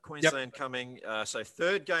night. Queensland coming. So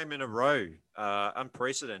third game in a row,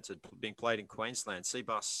 unprecedented, being played in Queensland.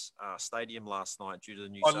 Cbus Stadium last night due to the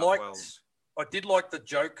New South Wales. I did like the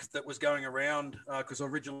joke that was going around because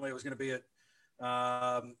originally it was going to be at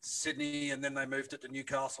Sydney, and then they moved it to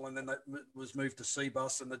Newcastle, and then that was moved to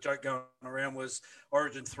Cbus. And the joke going around was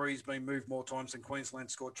Origin 3's been moved more times than Queensland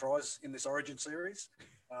scored tries in this Origin series.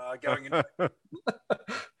 Going in.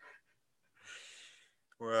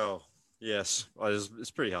 Well, yes,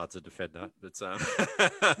 it's pretty hard to defend that,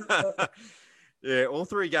 but yeah, all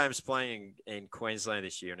 3 games playing in Queensland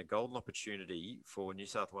this year, and a golden opportunity for New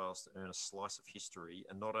South Wales to earn a slice of history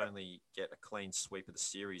and not only get a clean sweep of the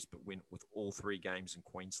series, but win with all 3 games in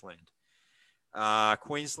Queensland.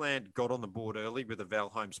 Queensland got on the board early with a Val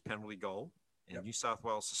Holmes penalty goal, and New South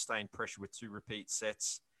Wales sustained pressure with 2 repeat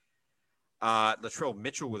sets. Latrell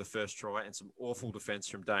Mitchell with a first try and some awful defence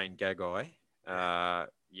from Dane Gagai.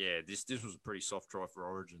 This was a pretty soft try for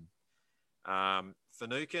Origin.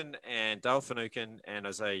 Finucane and Dale Finucane and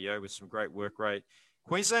Isaiah Yeo with some great work rate.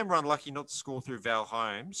 Queensland were unlucky not to score through Val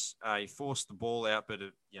Holmes. He forced the ball out, but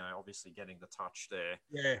obviously getting the touch there.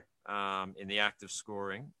 Yeah. In the act of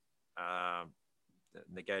scoring,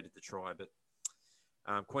 negated the try. But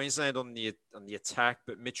Queensland on the attack,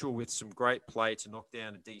 but Mitchell with some great play to knock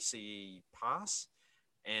down a DCE pass,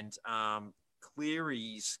 and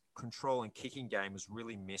Cleary's control and kicking game was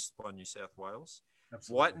really missed by New South Wales.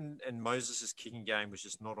 Absolutely. White and Moses' kicking game was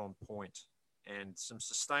just not on point. And some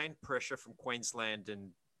sustained pressure from Queensland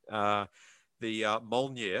and the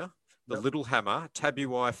Molnier, the Little Hammer,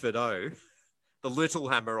 Tabuai Fido, the Little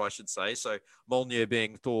Hammer, I should say. So Molnier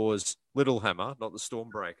being Thor's Little Hammer, not the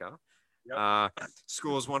Stormbreaker.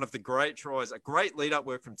 Scores one of the great tries, a great lead-up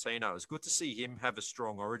work from Tino. It was good to see him have a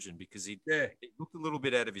strong Origin because he looked a little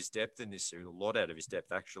bit out of his depth in this series, a lot out of his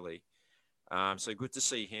depth, actually. So good to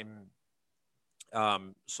see him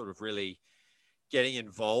sort of really getting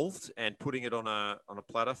involved and putting it on a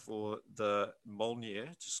platter for the Molnier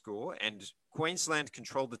to score. And Queensland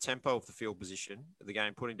controlled the tempo of the field position of the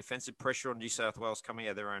game, putting defensive pressure on New South Wales coming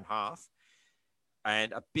out of their own half.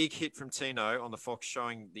 And a big hit from Tino on the Fox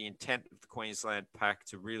showing the intent of the Queensland pack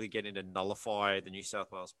to really get in and nullify the New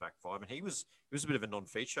South Wales back 5. And he was a bit of a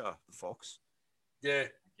non-feature, the Fox. Yeah.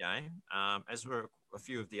 Game, as were a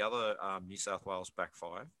few of the other New South Wales back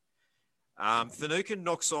 5. Finucane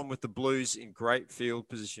knocks on with the Blues in great field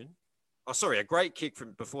position. A great kick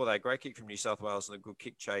from before that. Great kick from New South Wales and a good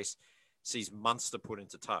kick chase. Sees Munster put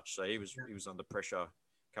into touch. So he was under pressure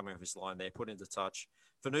coming off his line there, put into touch.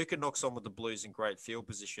 Finucane knocks on with the Blues in great field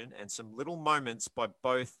position and some little moments by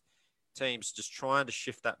both teams just trying to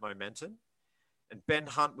shift that momentum. And Ben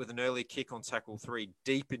Hunt with an early kick on tackle 3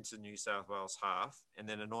 deep into New South Wales half, and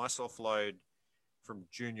then a nice offload from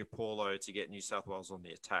Junior Paulo to get New South Wales on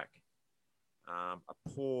the attack. A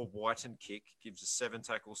poor Whiten kick gives a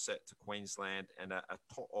 7-tackle set to Queensland, and a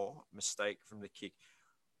to'o mistake from the kick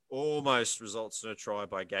almost results in a try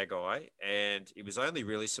by Gagai, and it was only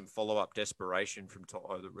really some follow-up desperation from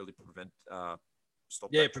To'o that really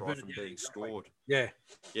stopped that try from being scored. Yeah.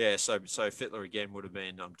 So Fittler again would have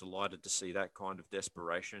been delighted to see that kind of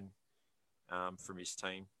desperation from his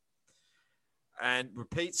team. And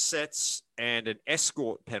repeat sets and an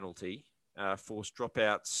escort penalty forced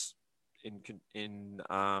dropouts in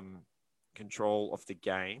control of the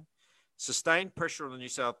game. Sustained pressure on the New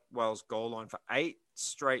South Wales goal line for 8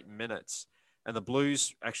 straight minutes. And the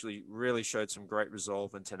Blues actually really showed some great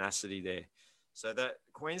resolve and tenacity there. So that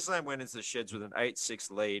Queensland went into the sheds with an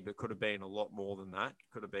 8-6 lead, but could have been a lot more than that.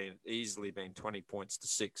 Could have been easily been 20 points to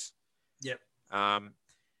 6. Yep. And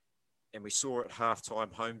we saw at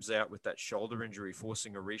halftime Holmes out with that shoulder injury,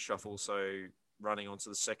 forcing a reshuffle. So running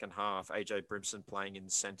onto the second half, AJ Brimson playing in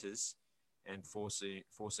the centres and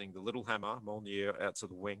forcing the Little Hammer, Molnier, out to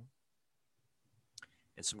the wing.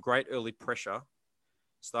 And some great early pressure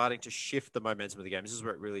starting to shift the momentum of the game. This is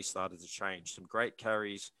where it really started to change. Some great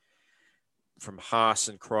carries from Haas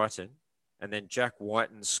and Crichton. And then Jack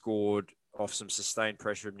Whiten scored off some sustained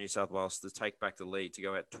pressure of New South Wales to take back the lead to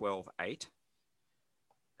go at 12-8.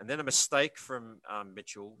 And then a mistake from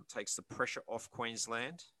Mitchell takes the pressure off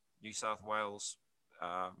Queensland. New South Wales,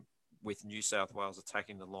 with New South Wales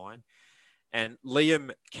attacking the line. And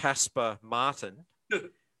Liam Casper Martin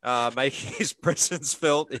making his presence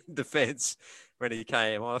felt in defence when he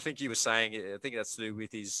came. Well, I think he was saying, I think that's to do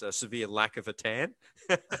with his severe lack of a tan.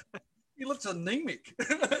 He looks anemic.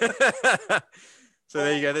 So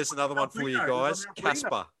there you go. There's another one for you guys.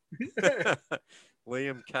 Casper.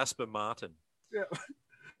 Liam Casper Martin.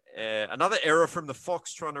 Yeah. Another error from the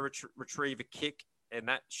Fox trying to retrieve a kick, and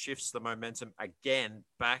that shifts the momentum again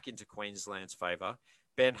back into Queensland's favour.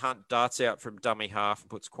 Ben Hunt darts out from dummy half and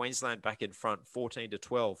puts Queensland back in front,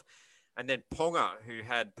 14-12. And then Ponga, who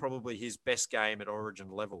had probably his best game at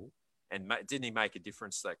Origin level, and didn't he make a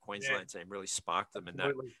difference to that Queensland team? Really sparked them in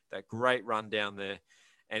that great run down there.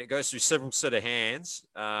 And it goes through several set of hands.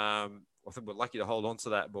 I think we're lucky to hold on to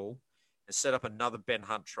that ball and set up another Ben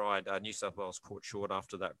Hunt try. New South Wales caught short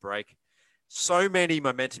after that break. So many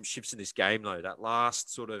momentum shifts in this game, though. That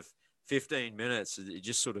last sort of 15 minutes, it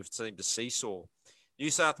just sort of seemed to seesaw. New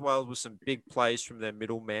South Wales with some big plays from their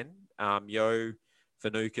middlemen, Yo,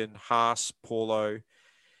 Finucane, Haas, Paulo,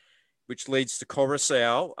 which leads to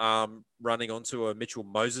Coruscant running onto a Mitchell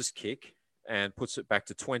Moses kick and puts it back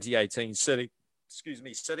to 2018, setting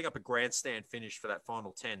up a grandstand finish for that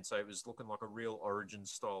final 10. So it was looking like a real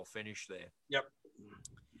Origin-style finish there. Yep.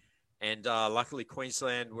 And luckily,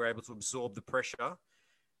 Queensland were able to absorb the pressure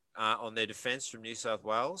on their defence from New South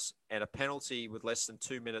Wales, and a penalty with less than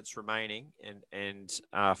 2 minutes remaining and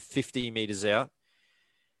 50 metres out.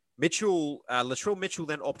 Latrell Mitchell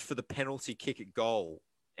then opted for the penalty kick at goal,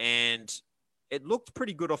 and it looked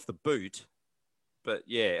pretty good off the boot. But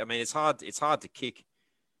yeah, I mean, it's hard to kick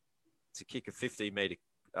a 50-metre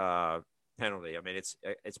penalty. I mean, it's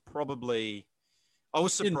probably. I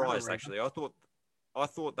was surprised actually. I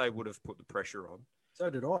thought they would have put the pressure on. So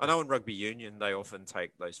did I. I know in rugby union they often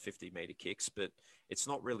take those 50-metre kicks, but it's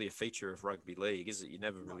not really a feature of rugby league, is it? You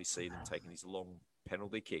never really see them taking these long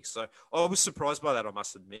penalty kicks. So I was surprised by that, I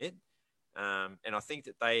must admit. And I think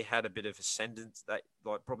that they had a bit of ascendance.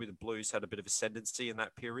 Probably the Blues had a bit of ascendancy in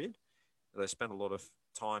that period. They spent a lot of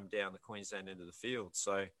time down the Queensland end of the field.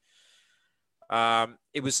 So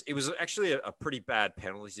it was actually a pretty bad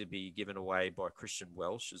penalty to be given away by Christian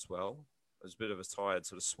Welsh as well. It was a bit of a tired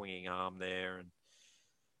sort of swinging arm there, and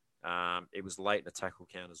it was late in the tackle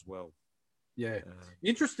count as well. Yeah.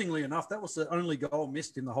 Interestingly enough, that was the only goal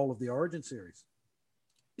missed in the whole of the Origin series.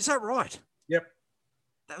 Is that right? Yep.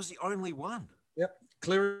 That was the only one. Yep.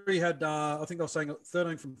 Cleary had, I think I was saying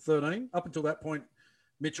 13 from 13. Up until that point,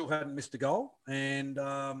 Mitchell hadn't missed a goal. And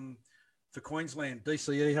for Queensland,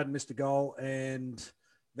 DCE hadn't missed a goal and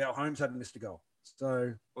Val Holmes hadn't missed a goal.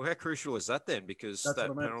 So, well, how crucial is that then? Because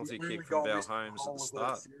that penalty kick from Val Holmes at the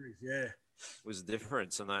start was the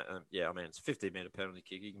difference. And that, I mean, it's a 50-metre penalty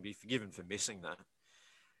kick. You can be forgiven for missing that.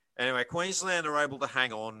 Anyway, Queensland are able to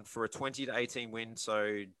hang on for a 20-18 win,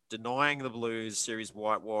 so denying the Blues series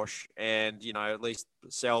whitewash and, at least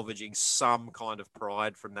salvaging some kind of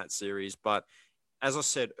pride from that series. But as I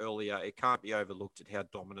said earlier, it can't be overlooked at how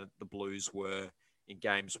dominant the Blues were in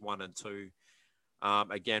games 1 and 2.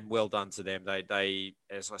 Again, well done to them. They,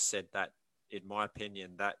 as I said, that in my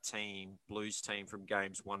opinion, that team, Blues team from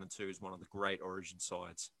games 1 and 2 is one of the great Origin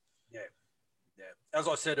sides. Yeah. As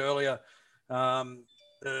I said earlier,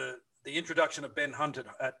 the introduction of Ben Hunt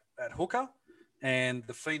at hooker and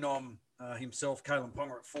the phenom himself, Kalen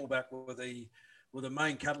Ponga at fullback, were the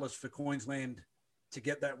main catalyst for Queensland to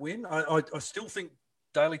get that win. I still think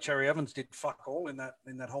Daly Cherry Evans did fuck all in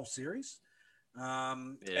that whole series.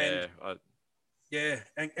 And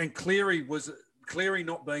Cleary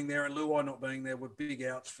not being there and Luai not being there were big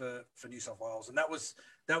outs for New South Wales, and that was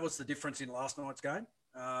the difference in last night's game.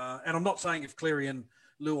 And I'm not saying if Cleary and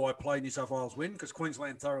Luai played New South Wales win, because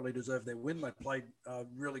Queensland thoroughly deserved their win. They played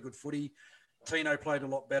really good footy. Tino played a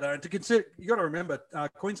lot better. And to consider, you got to remember,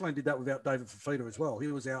 Queensland did that without David Fifita as well.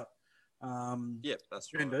 He was out.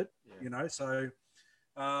 That's right. So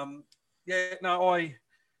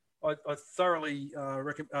I thoroughly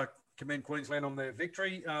commend Queensland on their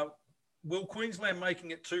victory. Will Queensland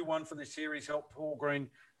making it 2-1 for this series help Paul Green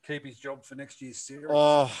keep his job for next year's series?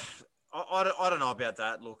 Oh, I don't know about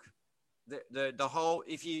that. Look, the whole,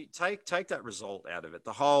 if you take that result out of it,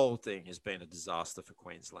 the whole thing has been a disaster for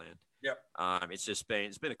Queensland. Yep. It's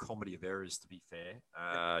been a comedy of errors, to be fair.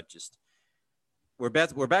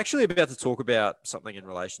 We're actually about to talk about something in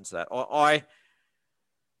relation to that.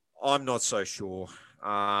 I'm not so sure.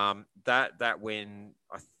 That win,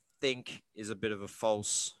 I think is a bit of a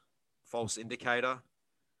false indicator.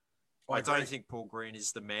 I don't think Paul Green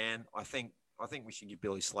is the man. I think we should give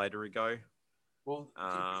Billy Slater a go. Well,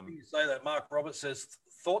 interesting you say that. Mark Roberts says,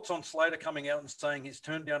 thoughts on Slater coming out and saying he's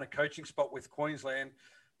turned down a coaching spot with Queensland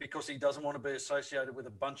because he doesn't want to be associated with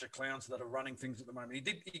a bunch of clowns that are running things at the moment.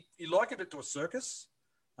 He likened it to a circus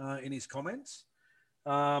in his comments.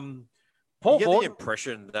 Paul the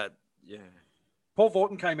impression that, Paul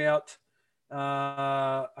Vaughton came out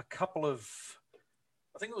a couple of,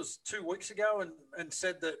 I think it was 2 weeks ago, and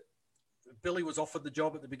said that Billy was offered the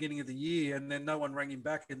job at the beginning of the year, and then no one rang him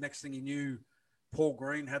back, and next thing he knew, Paul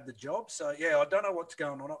Green had the job. So I don't know what's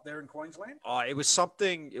going on up there in Queensland. It was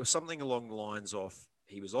something along the lines of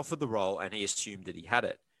he was offered the role and he assumed that he had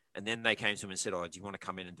it, and then they came to him and said, "Oh, do you want to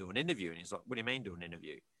come in and do an interview?" And he's like, "What do you mean do an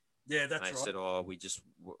interview?" Yeah, that's and they right. said, "Oh, we just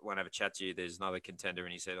want to have a chat to you. There's another contender,"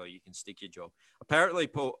 and he said, "Oh, you can stick your job." Apparently,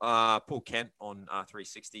 Paul Kent on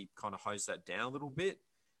 360 kind of hosed that down a little bit.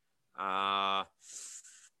 I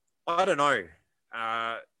don't know.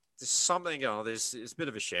 There's something. There's a bit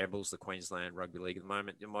of a shambles, the Queensland Rugby League at the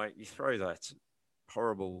moment. You throw that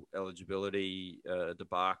horrible eligibility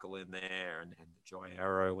debacle in there, and the Jai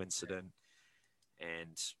Arrow incident,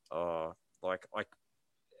 and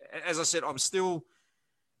as I said,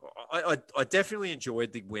 I definitely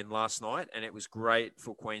enjoyed the win last night, and it was great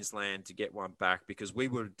for Queensland to get one back because we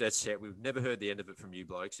were dead set. We've never heard the end of it from you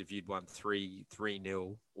blokes. If you'd won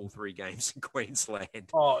 3-0 all 3 games in Queensland,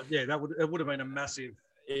 it would have been a massive.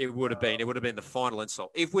 It would have been the final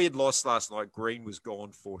insult. If we had lost last night, Green was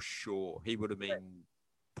gone for sure. He would have been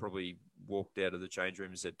probably walked out of the change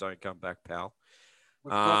room and said, "Don't come back, pal."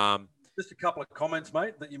 We've got just a couple of comments,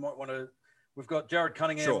 mate, that you might want to. We've got Jared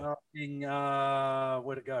Cunningham asking,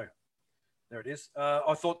 where'd it go? There it is.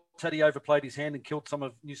 I thought Teddy overplayed his hand and killed some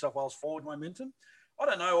of New South Wales forward momentum. I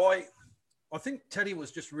don't know. I think Teddy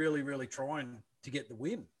was just really, really trying to get the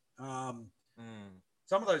win.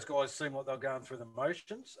 Some of those guys seem like they're going through the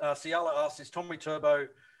motions. Ciala asks, is Tommy Turbo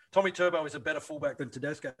is a better fullback than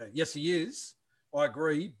Tedesco? Yes, he is. I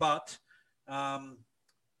agree. But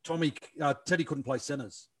Teddy couldn't play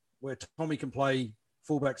centres, where Tommy can play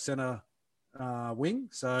fullback, centre, wing.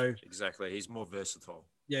 So exactly. He's more versatile.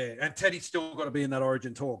 Yeah, and Teddy's still got to be in that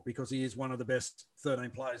Origin talk because he is one of the best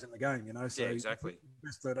 13 players in the game, So exactly.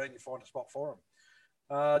 Best 13, you find a spot for him.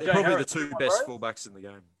 They're probably the 2 best fullbacks in the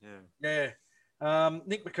game. Yeah.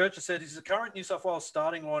 Nick McKercher said, is the current New South Wales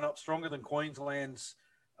starting lineup stronger than Queensland's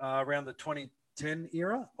around the 2010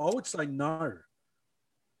 era? I would say no.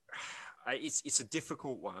 It's a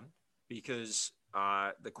difficult one because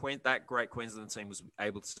that great Queensland team was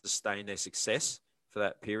able to sustain their success for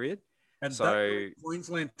that period. And that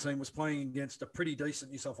Queensland team was playing against a pretty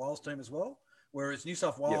decent New South Wales team as well, whereas New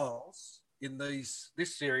South Wales in this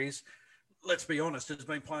series, let's be honest, has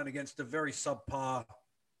been playing against a very subpar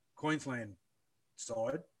Queensland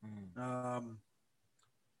side. I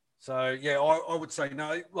would say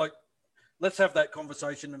no. Like, let's have that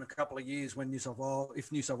conversation in a couple of years when New South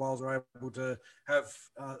Wales are able to have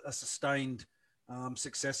a sustained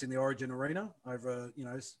success in the Origin arena over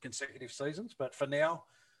consecutive seasons. But for now,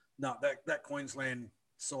 no, that Queensland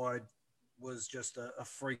side was just a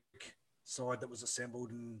freak side that was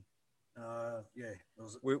assembled, and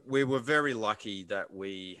we were very lucky that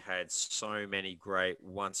we had so many great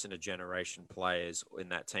once-in-a-generation players in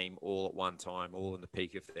that team all at one time, all in the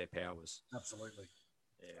peak of their powers. Absolutely.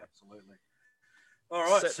 Yeah, absolutely. All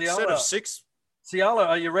right, set of 6. Ciala,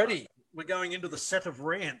 are you ready? We're going into the set of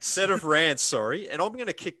rants. Sorry. And I'm going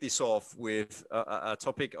to kick this off with a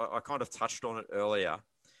topic. I kind of touched on it earlier.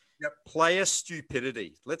 Yep. Player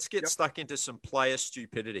stupidity. Let's get stuck into some player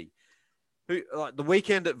stupidity. The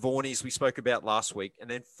weekend at Vaughnies we spoke about last week, and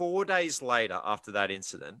then 4 days later after that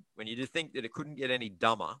incident, when you did think that it couldn't get any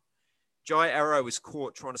dumber, Jai Arrow was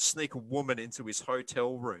caught trying to sneak a woman into his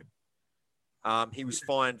hotel room. He was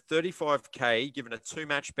fined $35,000, given a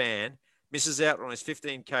 2-match ban, misses out on his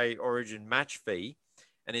 $15,000 Origin match fee,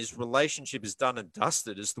 and his relationship is done and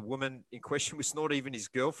dusted as the woman in question was not even his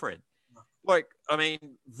girlfriend. Like, I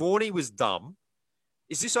mean, Vaughnie was dumb.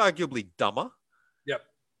 Is this arguably dumber? Yep.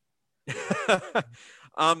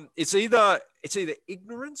 It's either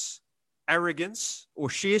ignorance, arrogance, or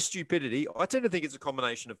sheer stupidity. I tend to think it's a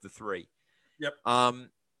combination of the 3. Yep.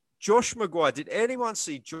 Josh Maguire. Did anyone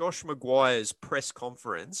see Josh Maguire's press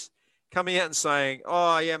conference coming out and saying,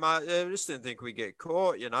 "Oh yeah, mate, I just didn't think we'd get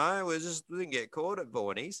caught. We didn't get caught at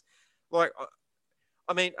Vaughnies." Like,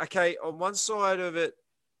 I mean, okay, on one side of it,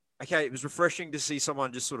 okay, it was refreshing to see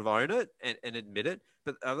someone just sort of own it and admit it.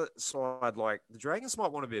 But the other side, like, the Dragons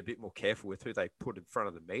might want to be a bit more careful with who they put in front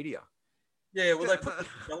of the media. Yeah, well, they put De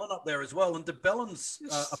Bellin up there as well, and De Bellin's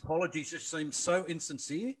Yes. apologies just seem so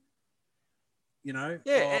insincere. You know,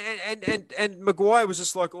 Yeah, and Maguire was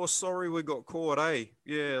just like, "Oh, sorry, we got caught, eh?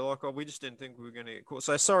 Yeah, like we just didn't think we were going to get caught.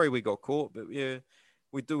 So sorry, we got caught, but yeah,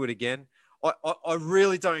 we do it again." I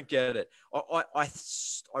really don't get it. I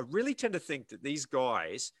really tend to think that these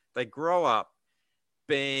guys, they grow up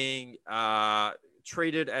being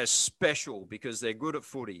treated as special because they're good at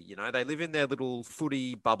footy. You know, they live in their little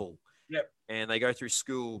footy bubble. Yep. And they go through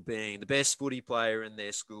school being the best footy player in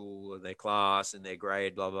their school, in their class, in their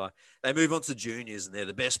grade, blah, blah. They move on to juniors and they're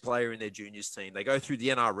the best player in their juniors team. They go through the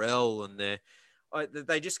NRL and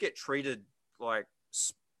they just get treated like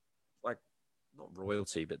not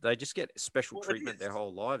royalty, but they just get special treatment their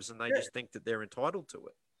whole lives, and they just think that they're entitled to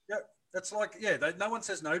it. Yeah, that's like no one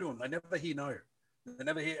says no to them. They never hear no. They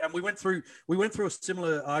never hear. And we went through a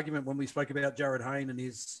similar argument when we spoke about Jared Hayne and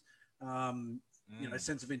his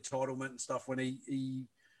sense of entitlement and stuff when he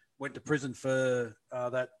went to prison for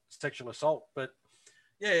that sexual assault. But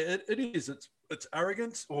yeah, it is. It's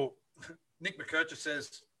arrogance. Or Nick McKercher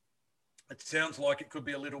says it sounds like it could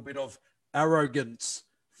be a little bit of arrogance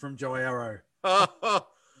from Joe Arrow.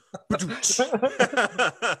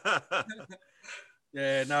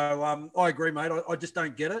 Yeah, no, I agree, mate. I just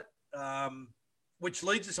don't get it. Which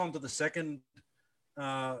leads us on to the second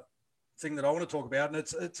thing that I want to talk about, and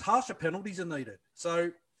it's harsher penalties are needed.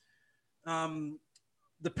 So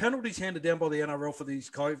the penalties handed down by the NRL for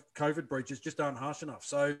these COVID breaches just aren't harsh enough.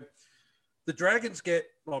 So the Dragons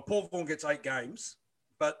Paul Vaughan gets 8 games,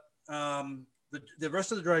 but the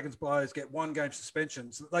rest of the Dragons players get 1 game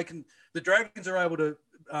suspension, so that the Dragons are able to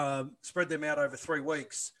spread them out over 3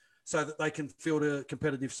 weeks so that they can field a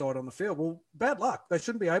competitive side on the field. Well, bad luck. They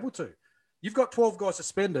shouldn't be able to. You've got 12 guys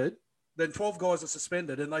suspended, then 12 guys are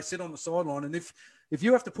suspended and they sit on the sideline. And if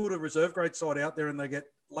you have to put a reserve grade side out there and they get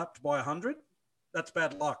lapped by 100, that's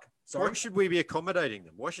bad luck. Sorry. Why should we be accommodating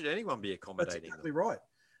them? Why should anyone be accommodating That's exactly them? right.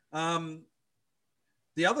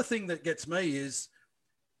 The other thing that gets me is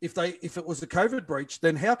if it was a COVID breach,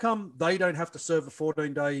 then how come they don't have to serve a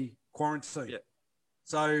 14-day quarantine? Yeah.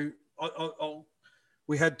 So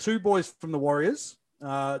we had 2 boys from the Warriors,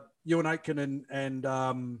 Ewan Aitken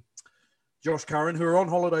and Josh Curran, who are on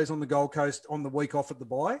holidays on the Gold Coast on the week off at the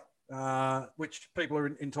bye, which people are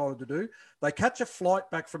entitled to do. They catch a flight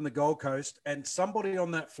back from the Gold Coast and somebody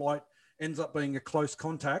on that flight ends up being a close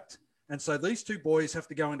contact. And so these 2 boys have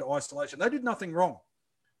to go into isolation. They did nothing wrong,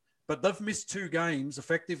 but they've missed 2 games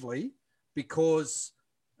effectively because,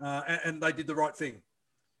 and they did the right thing.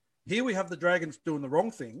 Here we have the Dragons doing the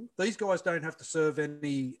wrong thing. These guys don't have to serve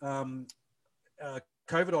any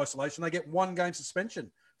COVID isolation. They get 1 game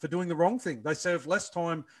suspension for doing the wrong thing. They serve less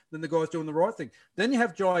time than the guys doing the right thing. Then you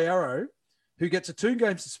have Jai Arrow, who gets a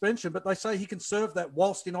 2-game suspension, but they say he can serve that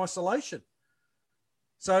whilst in isolation.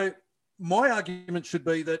 So my argument should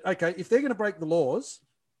be that, okay, if they're going to break the laws,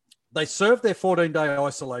 they serve their 14-day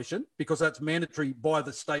isolation because that's mandatory by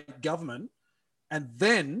the state government, and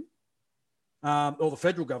then, or the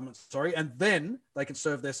federal government, sorry, and then they can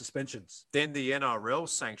serve their suspensions. Then the NRL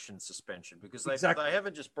sanctions suspension because they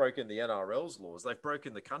haven't just broken the NRL's laws; they've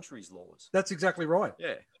broken the country's laws. That's exactly right.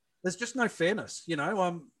 Yeah, there's just no fairness,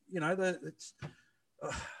 it's.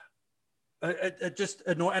 It just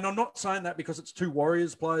annoys, and I'm not saying that because it's 2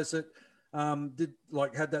 Warriors players that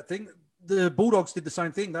had that thing. The Bulldogs did the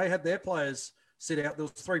same thing. They had their players sit out. There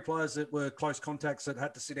was 3 players that were close contacts that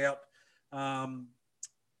had to sit out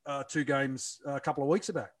 2 games a couple of weeks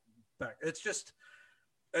back. It's just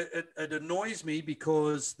it annoys me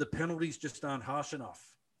because the penalties just aren't harsh enough.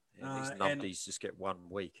 Yeah, these numpties just get 1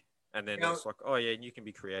 week. And then it's like, oh, yeah, and you can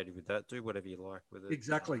be creative with that. Do whatever you like with it.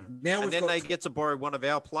 Exactly. Now and then they get to borrow one of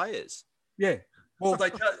our players. Yeah. Well,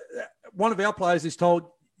 one of our players is told,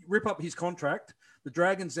 rip up his contract. The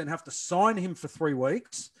Dragons then have to sign him for 3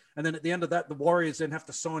 weeks. And then at the end of that, the Warriors then have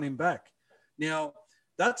to sign him back. Now,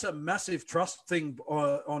 that's a massive trust thing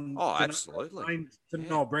on absolutely.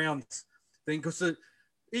 Noel Brown's thing because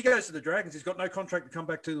he goes to the Dragons. He's got no contract to come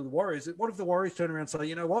back to the Warriors. What if the Warriors turn around and say,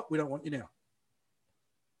 you know what, we don't want you now?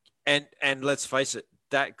 And let's face it,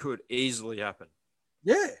 that could easily happen.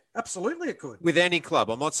 Yeah, absolutely it could. With any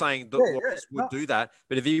club. I'm not saying the Warriors would do that,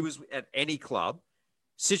 but if he was at any club,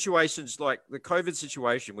 situations like the COVID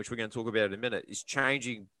situation, which we're going to talk about in a minute, is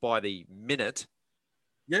changing by the minute.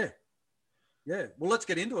 Yeah. Yeah. Well, let's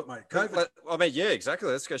get into it, mate. COVID. I mean, yeah, exactly.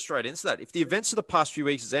 Let's go straight into that. If the events of the past few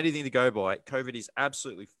weeks is anything to go by, COVID is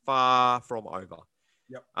absolutely far from over.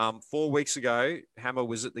 Yep. 4 weeks ago, Hammer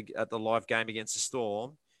was at the live game against the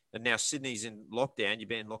Storm, and now Sydney's in lockdown. You've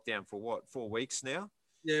been in lockdown for what, 4 weeks now?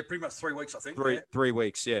 Yeah, pretty much 3 weeks, I think. Three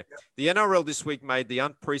weeks, yeah. Yep. The NRL this week made the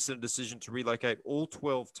unprecedented decision to relocate all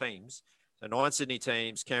 12 teams, the 9 Sydney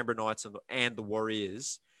teams, Canberra Knights and the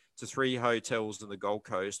Warriors, to 3 hotels in the Gold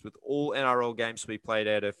Coast, with all NRL games to be played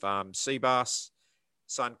out of Seabass,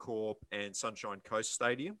 Suncorp, and Sunshine Coast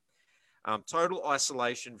Stadium. Total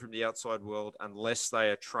isolation from the outside world unless they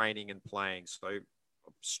are training and playing. So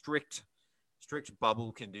strict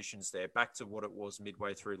bubble conditions there, back to what it was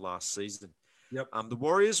midway through last season. Yep. The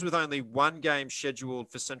Warriors, with only 1 game scheduled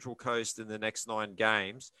for Central Coast in the next 9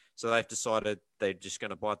 games, so they've decided they're just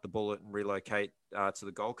going to bite the bullet and relocate to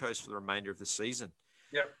the Gold Coast for the remainder of the season.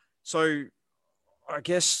 Yep. So I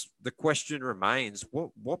guess the question remains,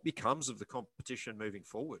 what becomes of the competition moving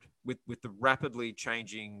forward with the rapidly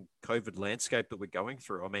changing COVID landscape that we're going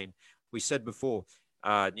through? I mean, we said before,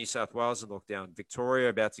 New South Wales in lockdown, Victoria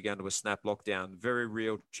about to go into a snap lockdown, very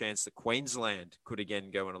real chance that Queensland could again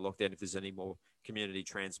go into lockdown if there's any more community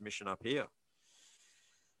transmission up here.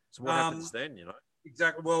 So what happens then,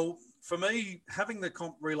 Exactly. Well, for me, having the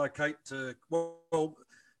comp relocate to, well,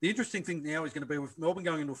 the interesting thing now is going to be with Melbourne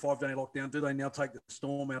going into a 5-day lockdown, do they now take the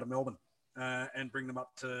Storm out of Melbourne and bring them up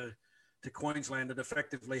to Queensland and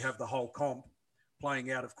effectively have the whole comp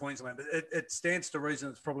playing out of Queensland? It stands to reason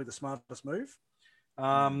it's probably the smartest move.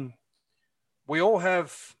 We all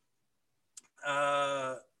have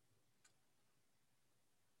all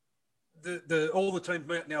the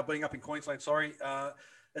teams now being up in Queensland.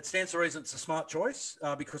 It stands to reason it's a smart choice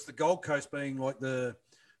because the Gold Coast being like the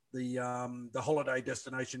holiday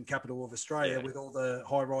destination capital of Australia with all the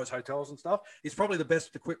high-rise hotels and stuff is probably the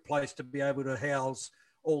best equipped place to be able to house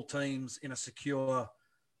all teams in a secure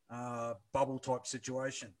bubble type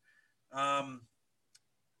situation. The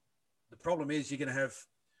problem is you're going to have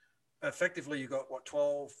effectively you've got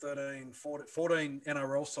 12, 13, 14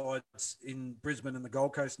 NRL sides in Brisbane and the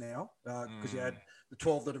Gold Coast now because you had the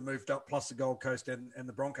 12 that have moved up plus the Gold Coast and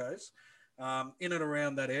the Broncos in and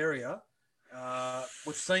around that area.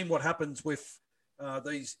 We've seen what happens with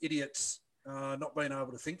these idiots not being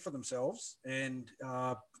able to think for themselves and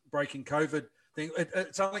breaking COVID thing.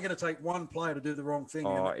 It's only going to take one player to do the wrong thing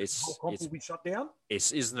and the whole comp will be shut down.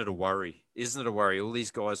 Isn't it a worry? Isn't it a worry? All these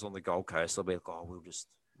guys on the Gold Coast, they'll be like, we'll just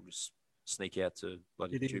sneak out to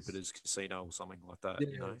bloody Jupiter's Casino or something like that.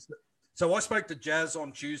 Yeah. So I spoke to Jazz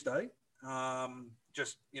on Tuesday,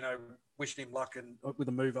 just, wished him luck and with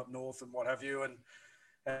a move up north and what have you.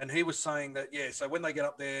 And he was saying that, so when they get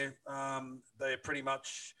up there, they're pretty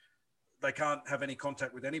much, they can't have any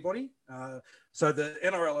contact with anybody. So the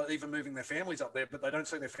NRL are even moving their families up there, but they don't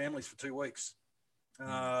see their families for 2 weeks.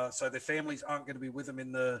 So their families aren't going to be with them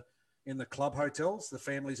in the club hotels. The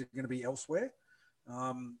families are going to be elsewhere.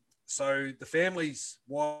 So the families,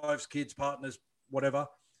 wives, kids, partners, whatever,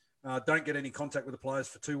 don't get any contact with the players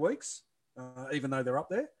for 2 weeks, even though they're up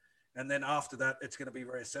there. And then after that, it's going to be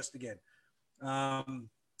reassessed again.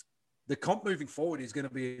 The comp moving forward is going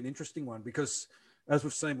to be an interesting one because, as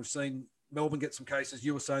we've seen Melbourne get some cases.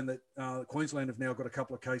 You were saying that Queensland have now got a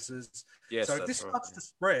couple of cases. Yes, so if this starts to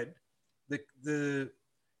spread,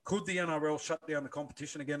 could the NRL shut down the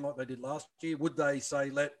competition again like they did last year? Would they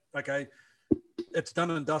say, it's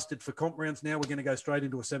done and dusted for comp rounds now, we're going to go straight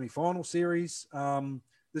into a semi-final series?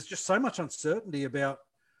 There's just so much uncertainty about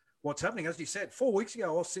what's happening. As you said, 4 weeks ago,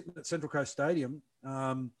 I was sitting at Central Coast Stadium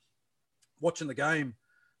watching the game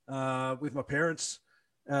with my parents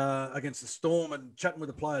against the Storm and chatting with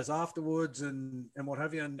the players afterwards and what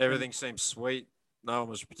have you. And everything seems sweet. No one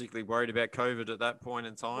was particularly worried about COVID at that point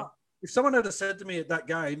in time. If someone had said to me at that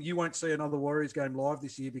game, you won't see another Warriors game live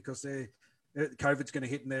this year because COVID's going to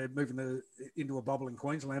hit and they're moving into a bubble in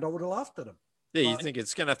Queensland, I would have laughed at them. Yeah, you think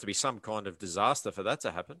it's going to have to be some kind of disaster for that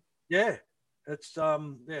to happen. Yeah, it's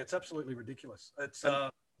absolutely ridiculous. It's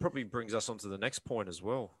probably brings us on to the next point as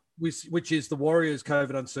well. Which is the Warriors'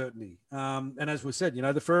 COVID uncertainty. And as we said,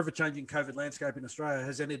 the forever changing COVID landscape in Australia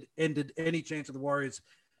has ended any chance of the Warriors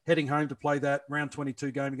heading home to play that round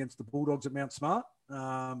 22 game against the Bulldogs at Mount Smart,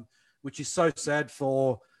 which is so sad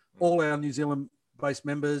for all our New Zealand-based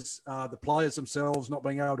members, the players themselves not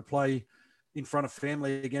being able to play in front of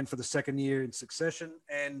family again for the second year in succession.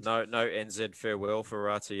 And no NZ farewell for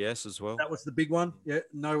RTS as well. That was the big one. Yeah,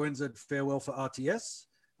 no NZ farewell for RTS.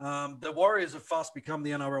 The Warriors have fast become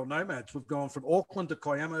the NRL nomads. We've gone from Auckland to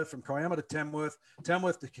Kiama, from Kiama to Tamworth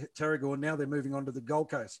to Terrigal, and now they're moving on to the Gold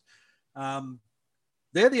Coast.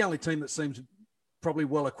 They're the only team that seems probably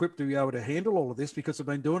well equipped to be able to handle all of this because they've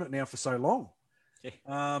been doing it now for so long.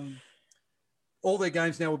 Yeah. All their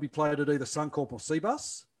games now will be played at either Suncorp or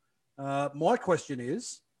Seabus. My question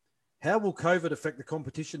is, how will COVID affect the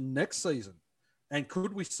competition next season? And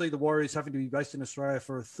could we see the Warriors having to be based in Australia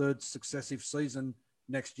for a third successive season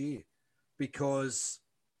next year, because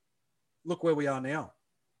look where we are now.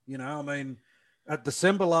 I mean, at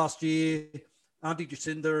December last year, Auntie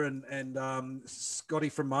Jacinda and Scotty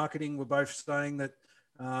from marketing were both saying that,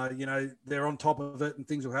 they're on top of it and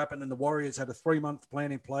things will happen. And the Warriors had a 3-month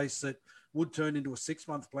plan in place that would turn into a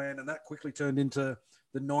 6-month plan. And that quickly turned into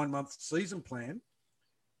the 9-month season plan.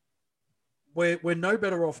 We're no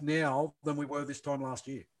better off now than we were this time last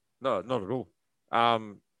year. No, not at all.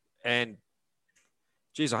 And,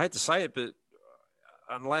 geez, I hate to say it, but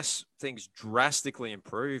unless things drastically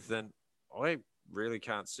improve, then I really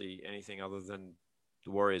can't see anything other than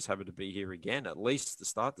the Warriors having to be here again, at least to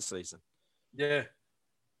start the season. Yeah.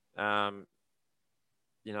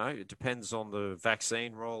 It depends on the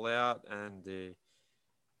vaccine rollout and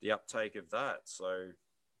the uptake of that. So,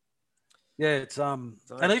 yeah, it's and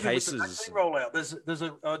even cases, with the vaccine rollout, there's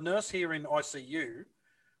a nurse here in ICU,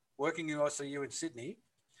 working in ICU in Sydney,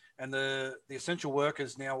 and the essential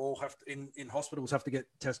workers now all have to, in hospitals have to get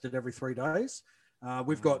tested every 3 days.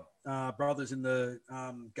 We've got brothers in the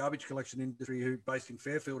garbage collection industry who based in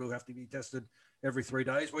Fairfield who have to be tested every 3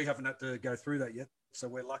 days. We haven't had to go through that yet, so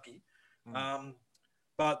we're lucky.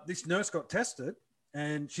 But this nurse got tested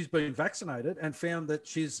and she's been vaccinated and found that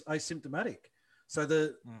she's asymptomatic. So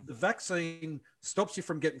the vaccine stops you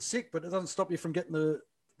from getting sick, but it doesn't stop you from getting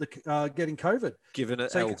getting COVID. Giving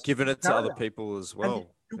it to other people as well. And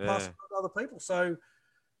you pass it on to other people. So,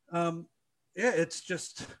 it's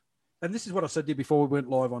just, and this is what I said to you before we went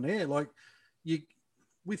live on air. Like,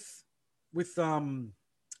 with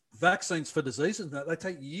vaccines for diseases, they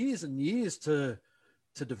take years and years to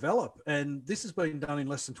develop, and this has been done in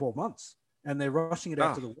less than 12 months, and they're rushing it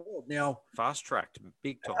out to the world now. Fast tracked,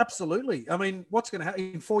 big time. Absolutely. I mean, what's going to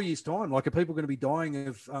happen in 4 years' time? Like, are people going to be dying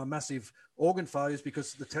of massive organ failures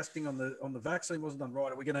because the testing on the vaccine wasn't done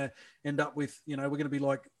right? Are we going to end up with, we're going to be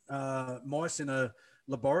like mice in a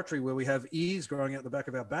laboratory where we have ears growing out the back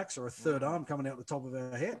of our backs or a third arm coming out the top of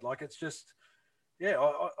our head? Like, it's just, I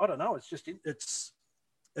don't know. It's just,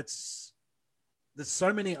 there's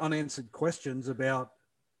so many unanswered questions about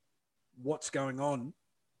what's going on,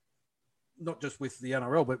 not just with the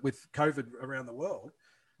NRL, but with COVID around the world.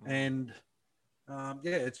 And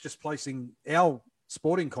it's just placing our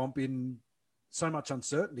sporting comp in so much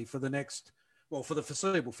uncertainty for for the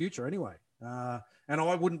foreseeable future anyway. And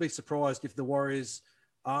I wouldn't be surprised if the Warriors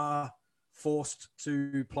are forced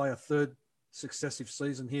to play a third successive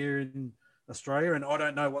season here in Australia. And I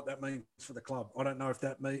don't know what that means for the club. I don't know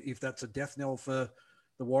if that's a death knell for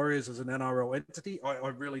the Warriors as an NRL entity. I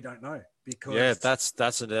really don't know, because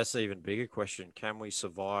that's an even bigger question. Can we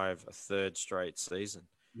survive a third straight season?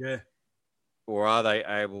 Yeah. Or are they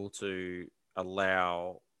able to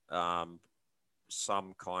allow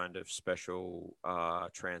some kind of special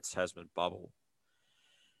trans-Tasman bubble?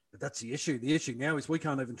 But that's the issue. The issue now is we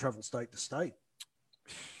can't even travel state to state.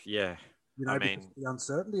 Yeah. I mean, because of the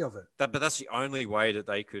uncertainty of it. But that's the only way that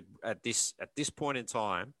they could, at this point in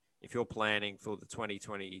time, if you're planning for the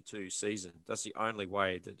 2022 season, that's the only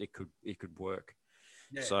way that it could work.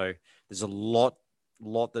 Yeah. So there's a lot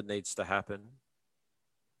that needs to happen.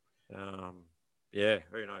 Who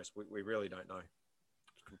knows? We really don't know.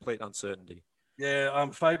 Complete uncertainty. Yeah,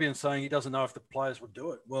 Fabian's saying he doesn't know if the players would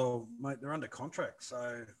do it. Well, mate, they're under contract,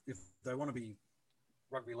 so if they want to be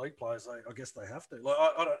rugby league players, I guess they have to.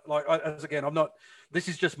 I'm not. This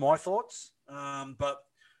is just my thoughts, but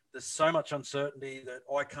there's so much uncertainty that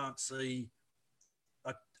I can't see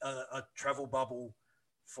a travel bubble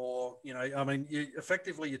for, I mean,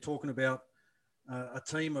 you're talking about a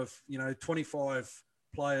team of, 25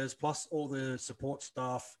 players plus all the support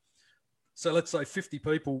staff. So let's say 50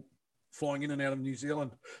 people flying in and out of New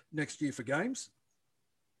Zealand next year for games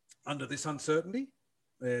under this uncertainty.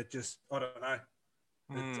 I don't know.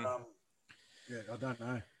 I don't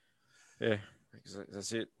know. Yeah,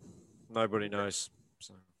 that's it. Nobody knows.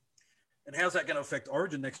 So. And how's that going to affect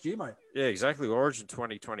Origin next year, mate? Yeah, exactly. Origin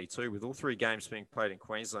 2022, with all 3 games being played in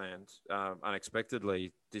Queensland,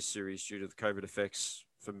 unexpectedly, this series due to the COVID effects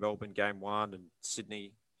for Melbourne Game 1 and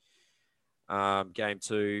Sydney Game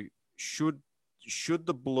 2. Should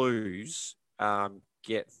the Blues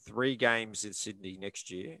get 3 games in Sydney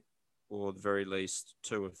next year, or at the very least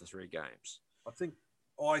 2 of the 3 games? I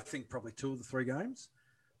think probably 2 of the 3 games.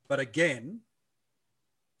 But again,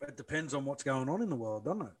 it depends on what's going on in the world,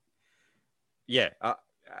 doesn't it? Yeah,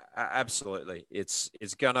 absolutely. It's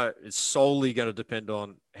solely going to depend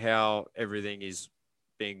on how everything is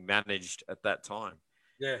being managed at that time.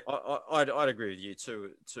 Yeah, I'd agree with you.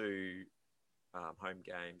 Two home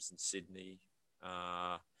games in Sydney.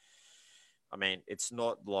 I mean, it's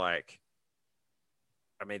not like.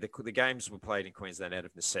 I mean, the games were played in Queensland out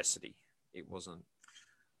of necessity. It wasn't.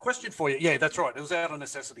 Question for you. Yeah, that's right. It was out of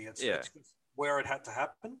necessity. It's Yeah. where it had to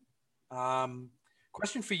happen.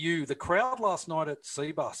 Question for you: the crowd last night at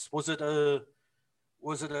Seabus, was it a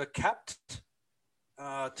capped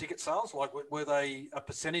ticket sales? Like, were they a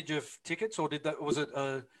percentage of tickets, or did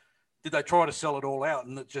they try to sell it all out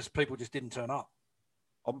and people just didn't turn up?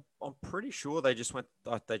 I'm pretty sure they just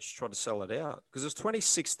tried to sell it out because it's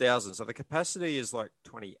 26,000, so the capacity is like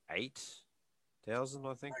 28,000,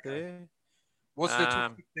 I think. Okay. There was there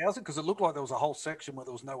 26,000? Because it looked like there was a whole section where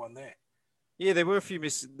there was no one there. Yeah, there were a few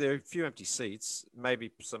empty seats.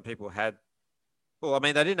 Maybe some people had. Well, I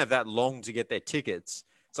mean, they didn't have that long to get their tickets,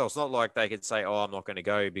 so it's not like they could say, "Oh, I'm not going to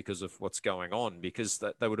go because of what's going on," because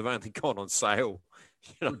they would have only gone on sale,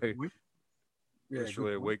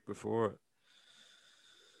 literally a week before it.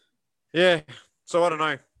 Yeah, so I don't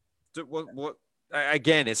know. What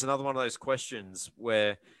again? It's another one of those questions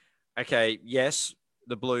where, okay, yes,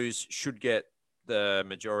 the Blues should get the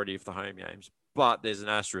majority of the home games, but there's an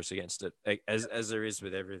asterisk against it, as there is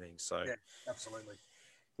with everything. So, yeah, absolutely.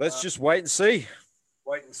 Let's just wait and see.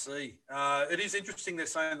 Wait and see. It is interesting they're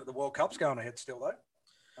saying that the World Cup's going ahead still, though.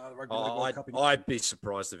 The Rugby League World Cup. I'd be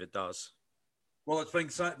surprised if it does. Well,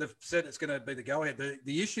 they've said it's going to be the go-ahead.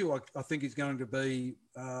 The issue, I think, is going to be,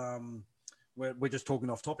 we're just talking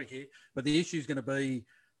off topic here, but the issue is going to be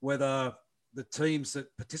whether the teams that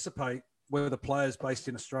participate, whether the players based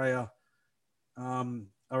in Australia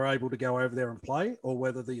are able to go over there and play, or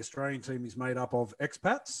whether the Australian team is made up of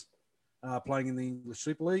expats playing in the English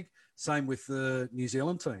Super League. Same with the New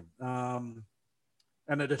Zealand team. And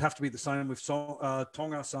it'd have to be the same with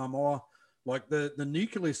Tonga, Samoa. Like the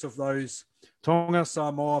nucleus of those, Tonga,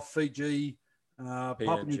 Samoa, Fiji,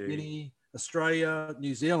 Papua New Guinea, Australia,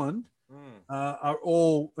 New Zealand, are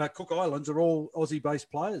all, Cook Islands are all Aussie-based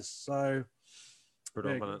players. So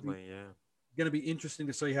predominantly, going to be interesting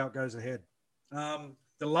to see how it goes ahead.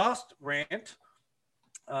 The last rant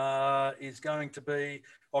is going to be,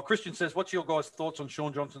 Christian says, what's your guys' thoughts on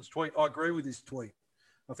Sean Johnson's tweet? I agree with his tweet.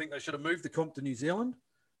 I think they should have moved the comp to New Zealand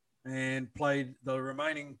and played the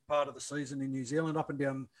remaining part of the season in New Zealand, up and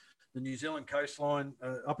down the New Zealand coastline,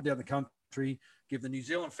 up and down the country, give the New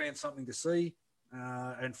Zealand fans something to see,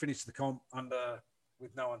 and finish the comp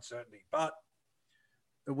with no uncertainty. But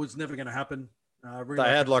it was never going to happen. They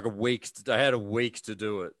had like a week. They had a week to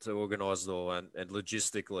do it, to organise it all, and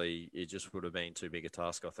logistically, it just would have been too big a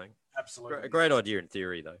task. I think. Absolutely, a great idea in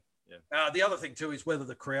theory, though. Yeah. The other thing too is whether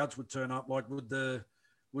the crowds would turn up. Like, would the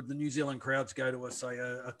New Zealand crowds go to a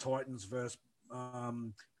Titans versus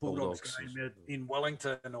Bulldogs game in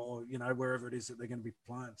Wellington, or wherever it is that they're going to be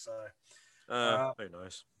playing? So who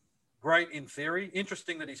knows? Great in theory.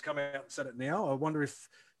 Interesting that he's come out and said it now. I wonder if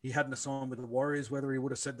he hadn't signed with the Warriors, whether he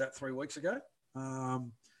would have said that 3 weeks ago.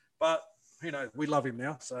 But who knows? We love him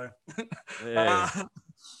now. So the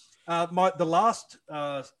last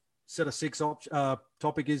set of 6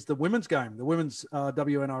 topic is the women's game, the women's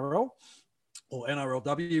WNRL or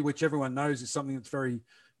NRLW, which everyone knows is something that's very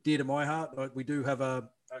dear to my heart. We do have a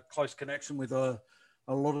close connection with a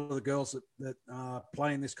lot of the girls that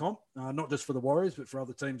play in this comp, not just for the Warriors, but for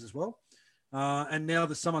other teams as well. And now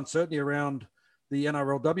there's some uncertainty around the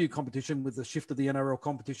NRLW competition with the shift of the NRL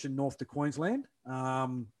competition north to Queensland. I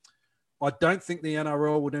don't think the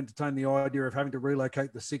NRL would entertain the idea of having to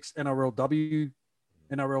relocate the 6 NRLW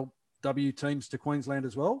teams to Queensland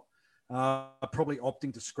as well. Probably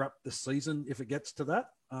opting to scrap the season if it gets to that,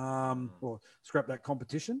 or scrap that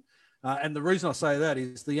competition. And the reason I say that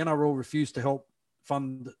is the NRL refused to help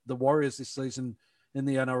fund the Warriors this season in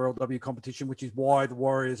the NRLW competition, which is why the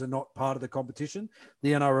Warriors are not part of the competition.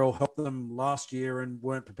 The NRL helped them last year and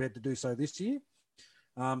weren't prepared to do so this year.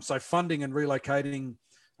 So funding and relocation,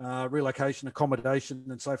 accommodation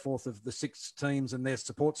and so forth of the 6 teams and their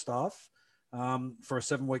support staff for a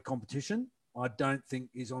 7-week competition, I don't think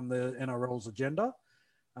is on the NRL's agenda.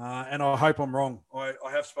 And I hope I'm wrong. I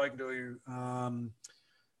have spoken to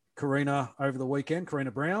Karina over the weekend,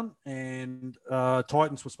 Karina Brown, and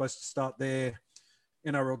Titans were supposed to start their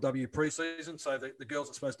NRLW preseason. So the girls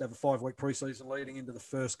are supposed to have a 5-week preseason leading into the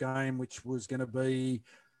first game, which was going to be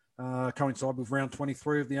coincide with round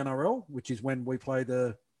 23 of the NRL, which is when we play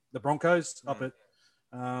the Broncos up at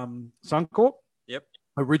Suncorp. Yep.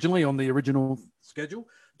 Originally on the original schedule.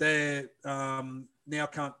 They now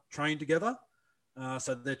can't train together.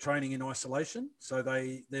 So they're training in isolation. So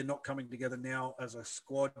they're not coming together now as a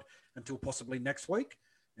squad until possibly next week.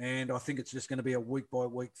 And I think it's just going to be a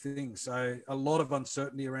week-by-week thing. So a lot of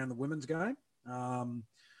uncertainty around the women's game,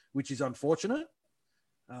 which is unfortunate.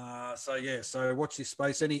 So watch this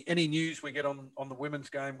space. Any news we get on the women's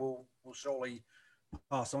game, we'll surely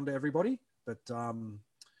pass on to everybody. But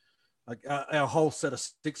our whole set of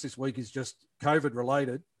six this week is just COVID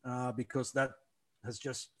related because that has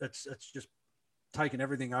just it's just taken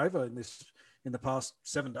everything over in the past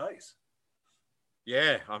 7 days.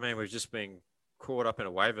 Yeah, I mean, we've just been caught up in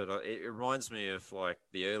a wave of it. It reminds me of like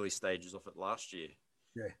the early stages of it last year.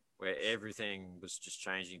 Yeah. Where everything was just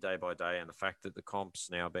changing day by day, and the fact that the comp's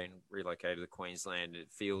now been relocated to Queensland,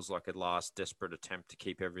 it feels like a last desperate attempt to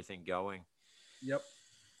keep everything going. Yep.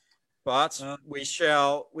 But we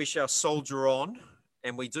shall soldier on,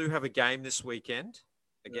 and we do have a game this weekend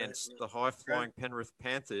against the high-flying Penrith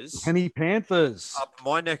Panthers. Penny Panthers. Up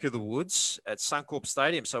my neck of the woods at Suncorp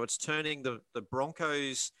Stadium. So it's turning the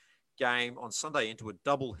Broncos game on Sunday into a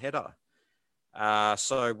double header.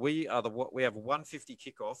 So we have a 1:50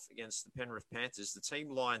 kickoff against the Penrith Panthers. The team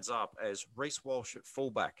lines up as Reece Walsh at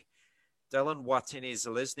fullback, Dylan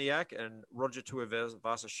Watene-Zelezniak and Roger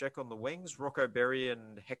Tuivasa-Sheck on the wings, Rocco Berry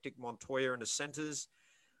and Hectic Montoya in the centres.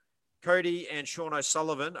 Cody and Sean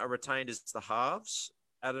O'Sullivan are retained as the halves.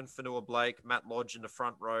 Adam Fanua-Blake, Matt Lodge in the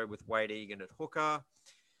front row with Wade Egan at hooker.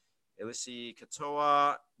 Elisi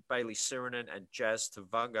Katoa, Bailey Sirinen and Jazz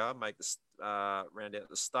Tavanga make the round out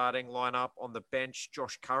the starting lineup. On the bench,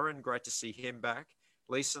 Josh Curran, great to see him back.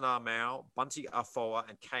 Leeson Armau, Bunty Afoa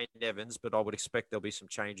and Kane Evans, but I would expect there'll be some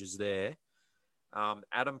changes there.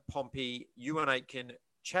 Adam Pompey, Ewan Aitken,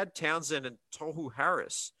 Chad Townsend and Tohu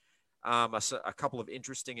Harris. A couple of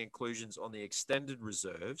interesting inclusions on the extended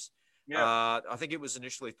reserves. Yeah. I think it was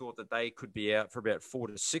initially thought that they could be out for about 4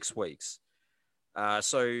 to 6 weeks.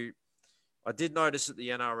 So I did notice that the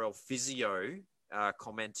NRL physio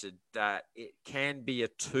commented that it can be a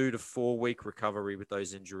 2 to 4 week recovery with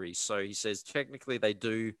those injuries. So he says technically they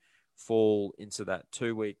do fall into that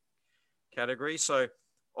 2 week category. So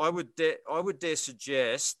I would dare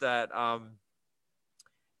suggest that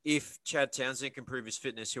if Chad Townsend can prove his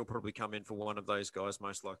fitness, he'll probably come in for one of those guys,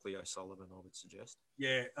 most likely O'Sullivan, I would suggest.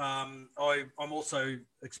 Yeah, I'm also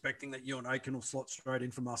expecting that Ewan Aitken will slot straight in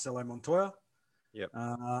for Marcelo Montoya. Yep.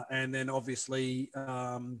 And then obviously,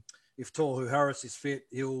 if Tohu Harris is fit,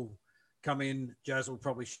 he'll come in. Jazz will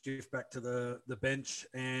probably shift back to the bench,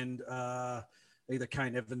 and either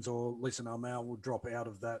Kane Evans or Leeson Armau will drop out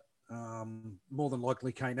of that. More than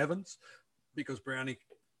likely Kane Evans, because Brownie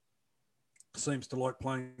seems to like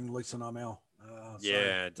playing Leeson Armau.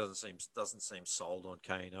 Yeah, it doesn't seem sold on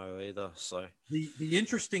Kano either. So the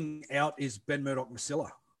interesting out is Ben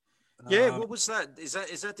Murdoch-Masila. Yeah, what was that? Is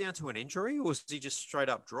that down to an injury, or is he just straight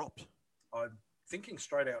up dropped? I'm thinking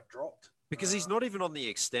straight out dropped. Because he's not even on the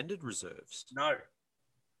extended reserves.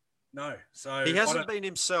 No. So he hasn't been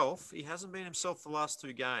himself. He hasn't been himself the last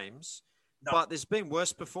 2 games. No. But there's been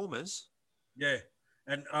worse performers. Yeah.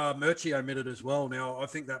 And Murchie omitted as well. Now, I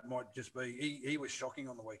think that might just be he was shocking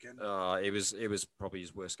on the weekend. It was probably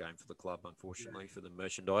his worst game for the club, unfortunately, for the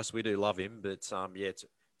merchandise. We do love him, but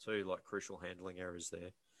two like crucial handling errors there.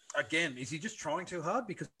 Again, is he just trying too hard?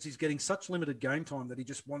 Because he's getting such limited game time that he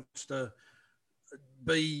just wants to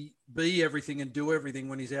be everything and do everything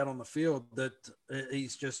when he's out on the field, that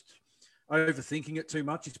he's just overthinking it too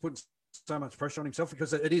much. He's putting so much pressure on himself,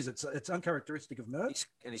 because it's uncharacteristic of Mert.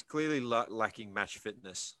 He's clearly lacking match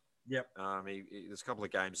fitness. Yep. There's a couple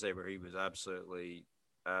of games there where he was absolutely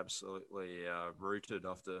rooted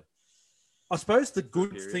after. I suppose the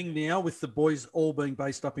good thing now with the boys all being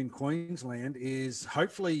based up in Queensland is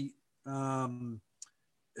hopefully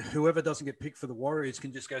whoever doesn't get picked for the Warriors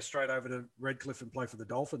can just go straight over to Redcliffe and play for the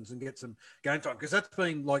Dolphins and get some game time. Because that's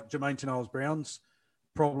been like Jermaine Taniles-Brown's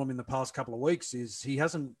problem in the past couple of weeks, is he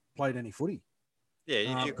hasn't played any footy.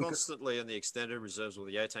 Yeah, if you're constantly in the extended reserves or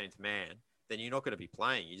the 18th man, then you're not going to be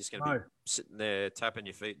playing. You're just going to be sitting there tapping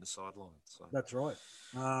your feet in the sideline. So that's right.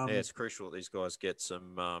 It's crucial that these guys get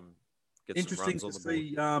some interesting some runs to on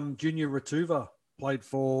the board. See Junior Ratuva played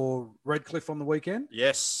for Redcliffe on the weekend.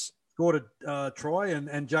 Yes. Scored a try,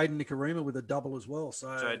 and Jaden Nikorima with a double as well. So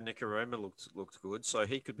Jaden Nikorima looked good. So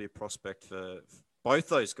he could be a prospect for both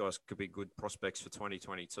those guys. Could be good prospects for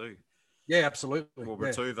 2022. Yeah, absolutely. Well,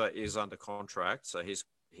 Ratuva is under contract, so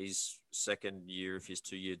his second year of his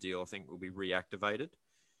 2-year deal, I think, will be reactivated.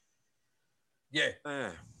 Yeah.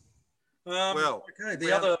 Okay.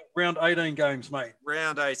 The other round 18 games, mate.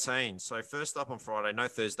 Round 18. So first up on Friday, no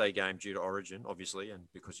Thursday game due to Origin, obviously, and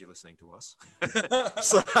because you're listening to us.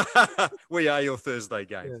 So we are your Thursday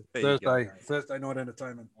game. Yeah, Thursday night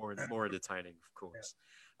entertainment. More entertaining, of course.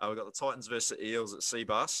 Yeah. We've got the Titans versus the Eels at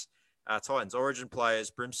Seabus. Titans Origin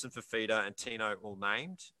players, Brimson Fafita and Tino all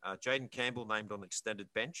named. Jaden Campbell named on extended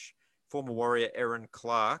bench. former Warrior Aaron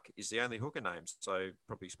Clark is the only hooker named, so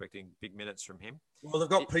probably expecting big minutes from him. Well, they've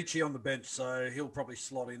got Peachy on the bench, so he'll probably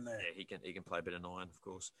slot in there. Yeah, he can play a bit of 9, of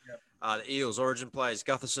course. Yep. The Eels origin players,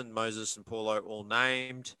 Gutherson, Moses, and Paulo all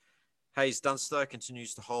named. Hayes Dunster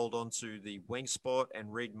continues to hold on to the wing spot,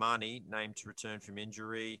 and Reid Marnie named to return from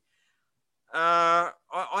injury.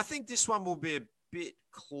 I think this one will be a bit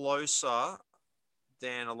closer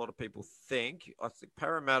than a lot of people think. I think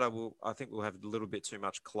Parramatta will have a little bit too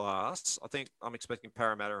much class. I'm expecting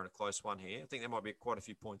Parramatta in a close one here. I think there might be quite a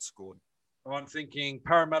few points scored. I'm thinking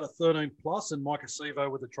Parramatta 13 plus and Mike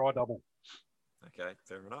Acevo with a try double. Okay,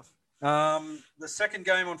 fair enough. The second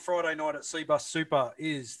game on Friday night at Seabus Super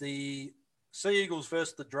is the Sea Eagles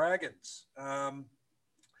versus the Dragons. The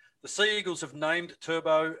Sea Eagles have named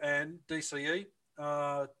Turbo and DCE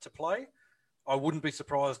to play. I wouldn't be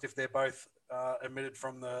surprised if they're both admitted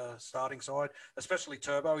from the starting side, especially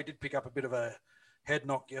Turbo. He did pick up a bit of a head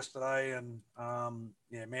knock yesterday, and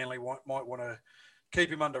Manly might want to keep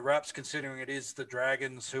him under wraps, considering it is the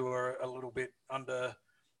Dragons who are a little bit under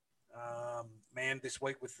manned this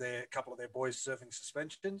week with a couple of their boys serving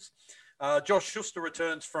suspensions. Josh Schuster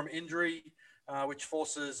returns from injury, which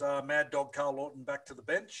forces Mad Dog Carl Lawton back to the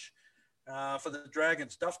bench. For the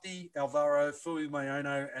Dragons, Dufty, Alvaro, Fui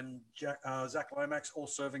Mayono, and Zach Lomax all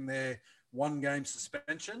serving their one-game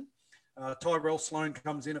suspension. Tyrell Sloan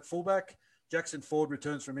comes in at fullback. Jackson Ford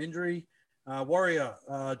returns from injury. Warrior,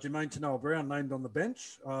 Jermaine Tanoa-Brown named on the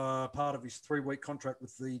bench, part of his 3-week contract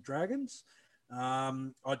with the Dragons.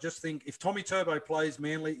 I just think if Tommy Turbo plays,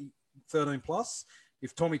 Manly 13 plus.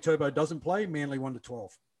 If Tommy Turbo doesn't play, Manly 1 to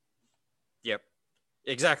 12. Yep.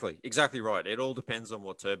 Exactly right. It all depends on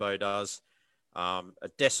what Turbo does. A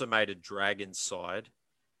decimated Dragons side.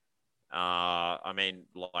 They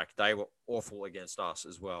were awful against us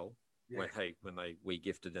as well when we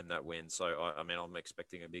gifted them that win. So I'm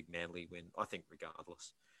expecting a big Manly win. I think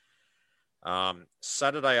regardless.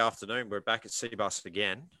 Saturday afternoon, we're back at Seabus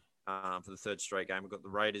again for the third straight game. We've got the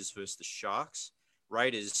Raiders versus the Sharks.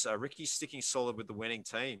 Raiders, Ricky's sticking solid with the winning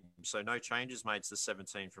team, so no changes made to the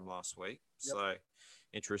 17 from last week. Yep. So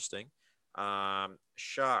interesting.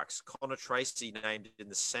 Sharks, Connor Tracy named in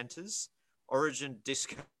the centres. Origin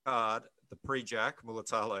discard the pre-Jack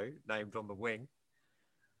Mulatalo named on the wing,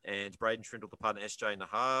 and Braden Trindle the partner SJ in the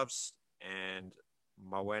halves, and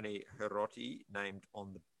Maweni Hiroti named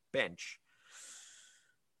on the bench.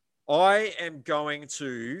 I am going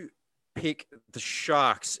to pick the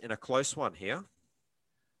Sharks in a close one here.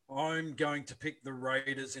 I'm going to pick the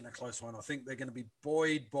Raiders in a close one. I think they're going to be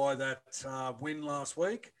buoyed by that win last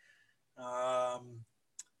week. I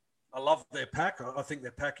love their pack. I think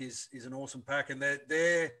their pack is an awesome pack, and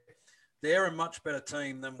they're a much better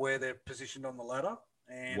team than where they're positioned on the ladder.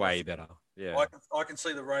 And way better. Yeah, I can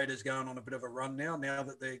see the Raiders going on a bit of a run now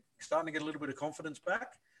that they're starting to get a little bit of confidence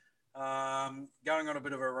back, going on a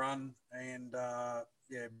bit of a run, and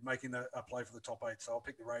making a play for the top 8. So I'll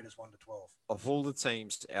pick the Raiders 1 to 12. Of all the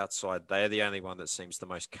teams outside, they are the only one that seems the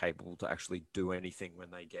most capable to actually do anything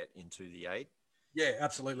when they get into the 8. Yeah,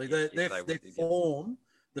 absolutely. Their form,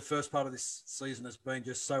 the first part of this season, has been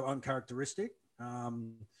just so uncharacteristic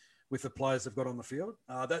with the players they've got on the field.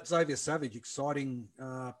 That Xavier Savage, exciting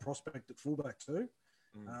prospect at fullback too.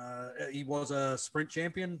 He was a sprint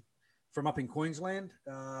champion from up in Queensland.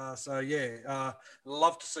 Love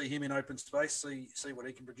to see him in open space, see what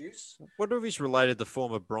he can produce. Wonder if he's related to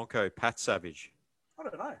former Bronco Pat Savage. I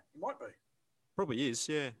don't know. He might be. Probably is,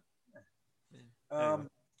 yeah. Anyway.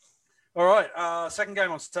 All right. Second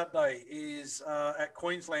game on Saturday is at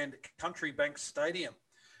Queensland Country Bank Stadium.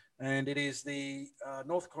 And it is the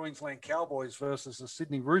North Queensland Cowboys versus the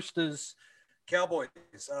Sydney Roosters Cowboys.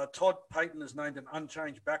 Todd Payton is named an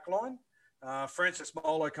unchanged backline. Francis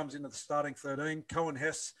Molo comes into the starting 13. Cohen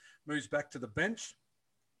Hess moves back to the bench.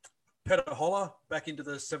 Peter Holler back into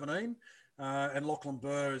the 17. And Lachlan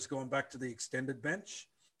Burr has gone back to the extended bench.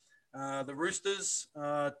 The Roosters,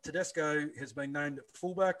 Tedesco has been named at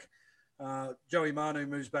fullback. Joey Manu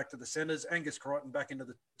moves back to the centres. Angus Crichton back into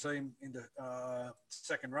the team into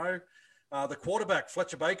second row. The quarterback,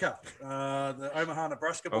 Fletcher Baker, the Omaha,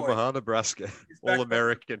 Nebraska boy. Omaha, Nebraska.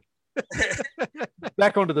 All-American.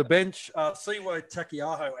 Back onto the bench. Siwo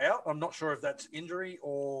Takiaho out. I'm not sure if that's injury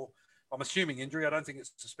or I'm assuming injury. I don't think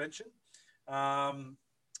it's suspension. I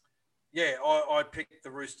picked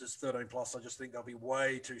the Roosters 13 plus. I just think they'll be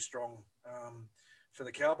way too strong for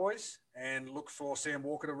the Cowboys, and look for Sam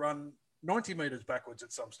Walker to run 90 metres backwards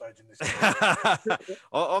at some stage in this game.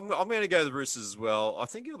 I'm going to go the Roosters as well. I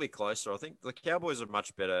think it'll be closer. I think the Cowboys are a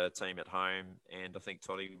much better team at home, and I think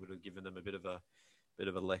Toddy would have given them a bit of a bit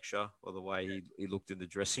of a lecture by the way he looked in the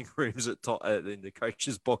dressing rooms in the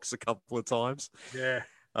coach's box a couple of times. Yeah.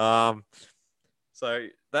 So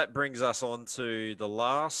that brings us on to the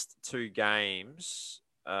last two games.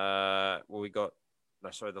 The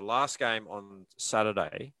last game on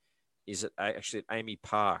Saturday is actually at Amy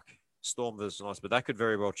Park. Storm versus Knights, but that could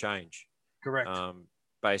very well change. Correct.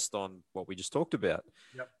 Based on what we just talked about.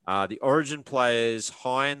 Yep. The Origin players,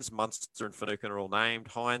 Hines, Munster, and Finucane are all named.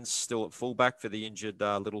 Hines still at fullback for the injured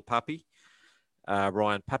little puppy.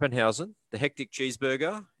 Ryan Pappenhausen. The Hectic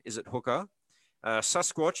Cheeseburger is at hooker.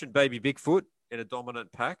 Sasquatch and Baby Bigfoot in a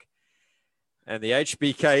dominant pack. And the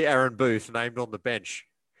HBK Aaron Booth named on the bench.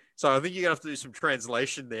 So I think you're going to have to do some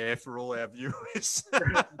translation there for all our viewers. So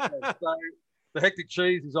the Hectic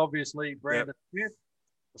Cheese is obviously Brandon Smith.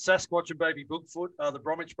 The Sasquatch and Baby Bigfoot are the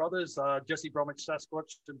Bromwich brothers. Jesse Bromwich,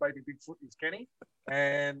 Sasquatch, and Baby Bigfoot is Kenny.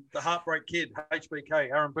 And the Heartbreak Kid,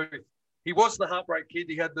 HBK, Aaron Booth. He was the Heartbreak Kid.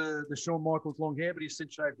 He had the Shawn Michaels long hair, but he's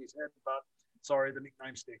since shaved his head. But sorry, the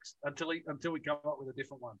nickname sticks until we come up with a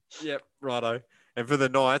different one. Yep, righto. And for the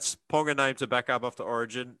Knights, Ponga named to back up after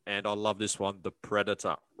Origin. And I love this one, the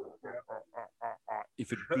Predator.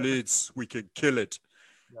 If it bleeds, we can kill it.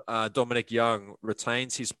 Yep. Dominic Young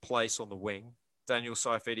retains his place on the wing. Daniel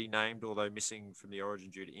Saifidi named, although missing from the Origin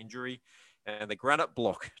due to injury. And the Granite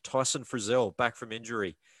Block, Tyson Frizzell, back from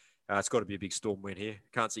injury. It's got to be a big Storm win here.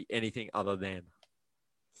 Can't see anything other than.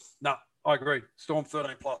 No, I agree. Storm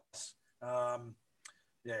 13 plus. And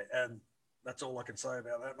that's all I can say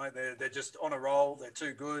about that, mate. They're just on a roll. They're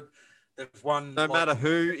too good. They've won. No matter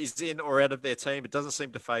who is in or out of their team, it doesn't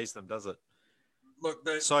seem to faze them, does it? Look,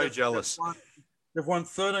 so jealous. They've won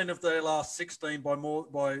 13 of their last 16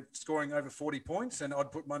 by scoring over 40 points, and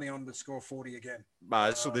I'd put money on to score 40 again.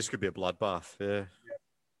 So this could be a bloodbath,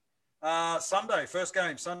 Sunday, first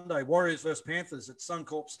game, Sunday, Warriors versus Panthers at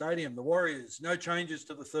Suncorp Stadium. The Warriors, no changes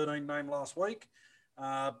to the 13 named last week.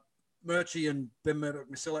 Murchie and Ben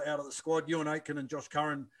Masilla out of the squad. Ewan Aitken and Josh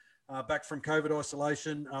Curran back from COVID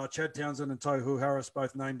isolation. Chad Townsend and Tohu Harris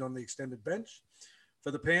both named on the extended bench. For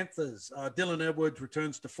the Panthers, Dylan Edwards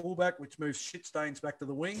returns to fullback, which moves Shit Stains back to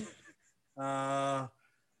the wing.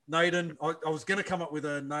 Naden, I was going to come up with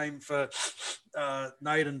a name for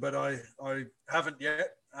Naden, but I haven't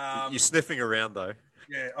yet. You're sniffing around, though.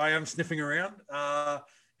 Yeah, I am sniffing around.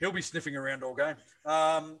 He'll be sniffing around all game.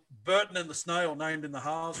 Burton and the Snail named in the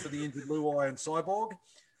halves for the injured Luai and Cyborg.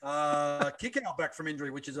 Kickout back from injury,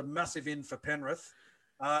 which is a massive in for Penrith.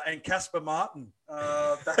 And Casper Martin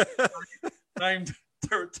named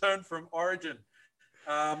to return from Origin.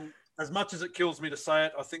 As much as it kills me to say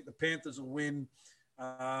it, I think the Panthers will win,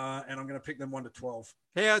 and I'm going to pick them 1-12.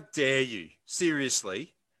 How dare you?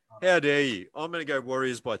 Seriously? How dare you? I'm going to go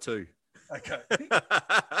Warriors by 2. Okay.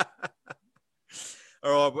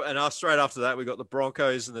 All right, and straight after that, we got the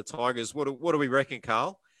Broncos and the Tigers. What do we reckon,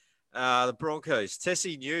 Carl? The Broncos.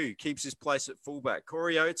 Tessie New keeps his place at fullback.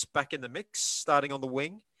 Corey Oates back in the mix, starting on the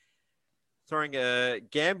wing. Throwing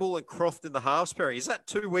Gamble and Croft in the halves pairing. Is that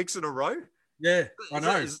 2 weeks in a row? Yeah, I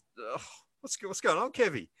know. What's going on,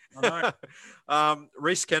 Kevy? I know.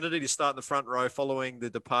 Reece Kennedy to start in the front row following the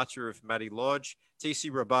departure of Matty Lodge.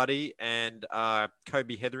 TC Rabadi and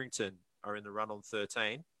Kobe Hetherington are in the run on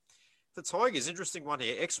 13. The Tigers, interesting one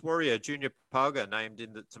here. Ex-Warrior Junior Pauga named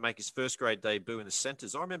to make his first grade debut in the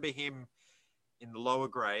centres. I remember him in the lower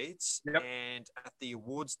grades. Yep. And at the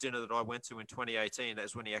awards dinner that I went to in 2018,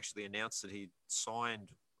 that's when he actually announced that he'd signed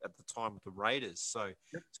at the time with the Raiders. So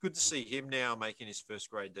It's good to see him now making his first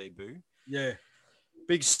grade debut. Yeah.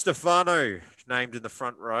 Big Stefano named in the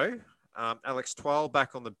front row. Alex Twal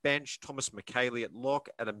back on the bench. Thomas McKaylee at lock.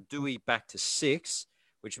 Adam Dewey back to 6,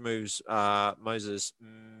 which moves Moses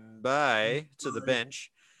Mbaye to the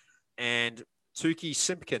bench. And Tuki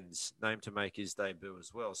Simpkins named to make his debut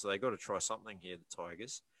as well. So they got to try something here, the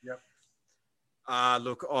Tigers. Yep.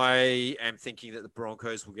 Look, I am thinking that the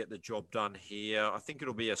Broncos will get the job done here. I think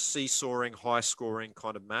it'll be a seesawing, high-scoring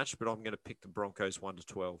kind of match, but I'm going to pick the Broncos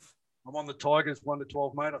 1-12. I'm on the Tigers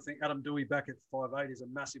 1-12, mate. I think Adam Dewey back at 5'8" is a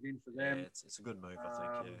massive in for them. Yeah, it's a good move,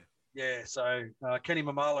 I think, Yeah, so Kenny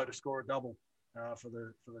Mamalo to score a double for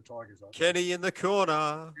the Tigers. Kenny in the corner.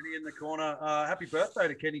 Kenny in the corner. Happy birthday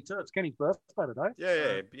to Kenny, too. It's Kenny's birthday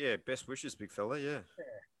today. Yeah. Best wishes, big fella, yeah.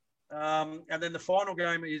 And then the final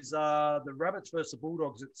game is the Rabbits versus the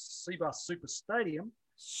Bulldogs at Seabus Super Stadium.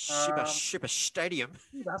 Super Stadium.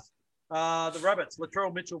 The Rabbits,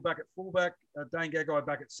 Latrell Mitchell back at fullback, Dane Gagai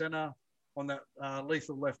back at centre on that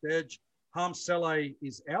lethal left edge. Harm Saleh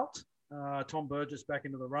is out. Tom Burgess back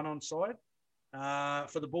into the run-on side.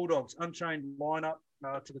 For the Bulldogs, unchained lineup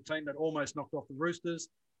to the team that almost knocked off the Roosters.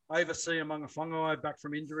 Ava Sia Mungafungai back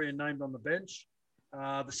from injury and named on the bench.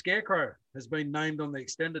 the Scarecrow has been named on the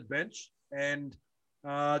extended bench, and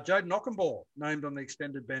Jaden Ockenbaugh named on the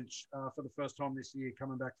extended bench for the first time this year,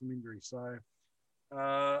 coming back from injury. So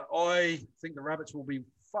I think the Rabbits will be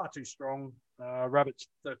far too strong. Rabbits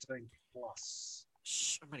 13 plus.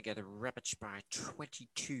 I'm going to go the Rabbits by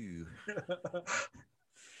 22.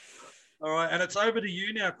 All right, and it's over to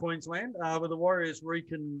you now, Queensland, with the Warriors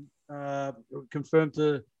confirmed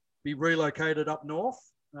to be relocated up north.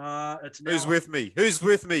 Who's with me? Who's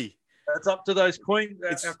with me? It's up to those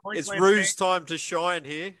It's Roo's time to shine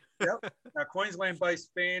here. Yep, our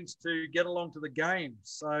Queensland-based fans to get along to the games.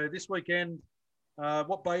 So this weekend,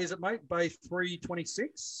 what bay is it, mate? Bay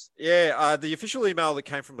 326? Yeah, the official email that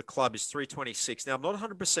came from the club is 326. Now, I'm not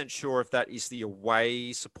 100% sure if that is the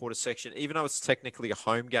away supporter section, even though it's technically a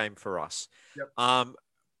home game for us. Yep.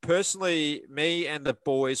 Personally, me and the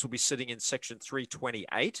boys will be sitting in section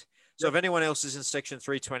 328. So if anyone else is in section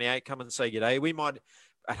 328, come and say g'day. We might,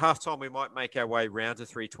 at halftime, we might make our way round to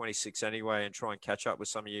 326 anyway and try and catch up with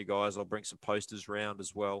some of you guys. I'll bring some posters round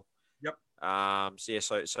as well. Yep.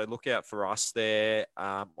 So look out for us there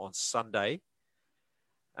on Sunday.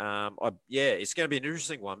 It's going to be an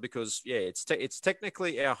interesting one because it's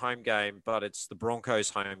technically our home game, but it's the Broncos'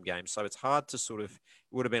 home game, so it's hard to it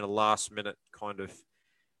would have been a last minute kind of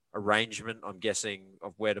arrangement, I'm guessing,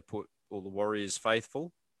 of where to put all the Warriors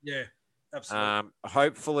faithful. Yeah, absolutely.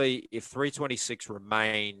 Hopefully, if 326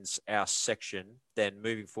 remains our section, then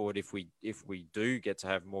moving forward, if we do get to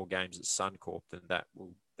have more games at Suncorp, then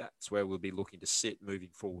that's where we'll be looking to sit moving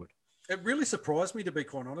forward. It really surprised me, to be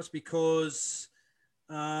quite honest, because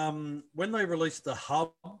when they released the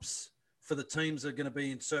hubs for the teams that are going to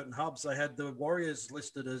be in certain hubs, they had the Warriors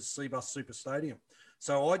listed as Cbus Super Stadium.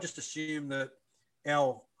 So I just assumed that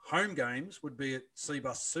our home games would be at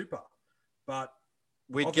Cbus Super, but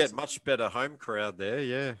we'd get much better home crowd there.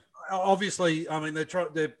 Yeah. Obviously, I mean,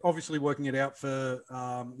 they're obviously working it out for,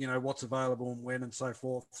 what's available and when and so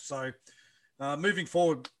forth. So moving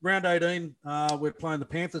forward, round 18, we're playing the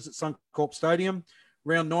Panthers at Suncorp Stadium.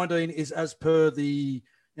 Round 19 is as per the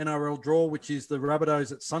NRL draw, which is the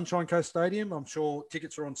Rabbitohs at Sunshine Coast Stadium. I'm sure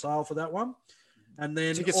tickets are on sale for that one. And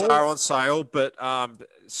then tickets are on sale, but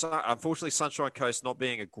unfortunately, Sunshine Coast not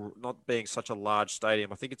being such a large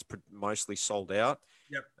stadium, I think it's mostly sold out.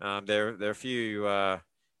 Yep. There are a few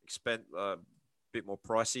bit more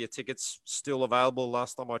pricier tickets still available.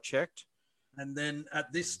 Last time I checked. And then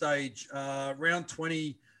at this stage, round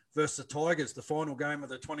 20 versus the Tigers, the final game of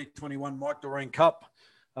the 2021 Mike Doreen Cup,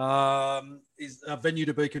 is a venue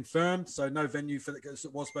to be confirmed. So no venue for that, because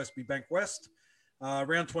it was supposed to be Bank West.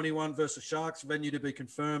 Round 21 versus Sharks, venue to be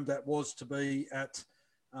confirmed. That was to be at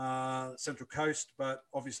Central Coast, but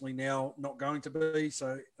obviously now not going to be.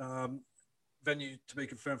 So venue to be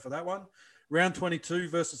confirmed for that one. Round 22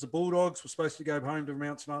 versus the Bulldogs, we're supposed to go home to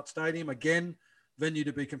Mount Smart Stadium. Again, venue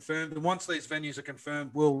to be confirmed. And once these venues are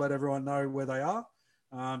confirmed, we'll let everyone know where they are,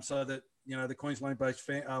 so that the Queensland-based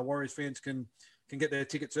Warriors fans can get their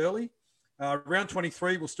tickets early. Round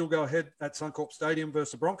 23 will still go ahead at Suncorp Stadium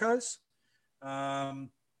versus the Broncos.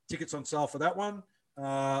 Tickets on sale for that one.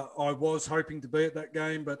 I was hoping to be at that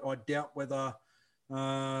game, but I doubt whether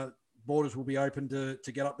borders will be open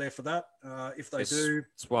to get up there for that. If they do,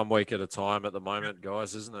 it's 1 week at a time at the moment,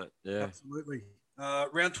 guys, isn't it? Yeah, absolutely.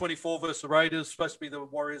 Round 24 versus the Raiders, supposed to be the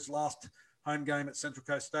Warriors' last home game at Central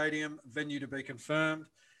Coast Stadium, venue to be confirmed.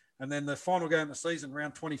 And then the final game of the season,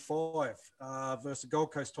 round 25, versus the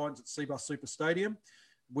Gold Coast Titans at Cbus Super Stadium,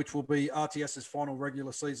 which will be RTS's final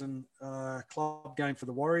regular season club game for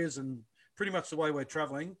the Warriors. And pretty much the way we're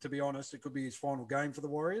travelling, to be honest, it could be his final game for the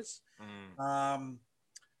Warriors. I'm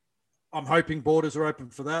hoping borders are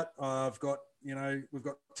open for that. We've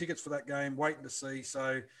got tickets for that game, waiting to see.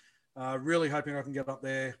 So really hoping I can get up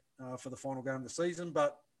there for the final game of the season,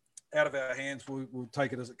 but out of our hands, we'll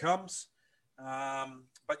take it as it comes.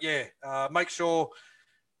 Make sure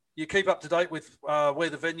you keep up to date with where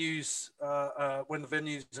the venues, when the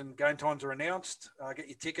venues and game times are announced. Get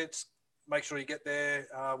your tickets. Make sure you get there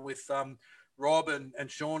with Rob and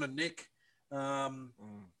Sean and Nick.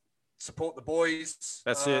 Support the boys.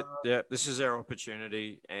 That's it. Yeah, this is our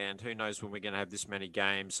opportunity, and who knows when we're going to have this many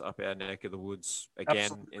games up our neck of the woods again.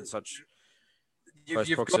 Absolutely. In such close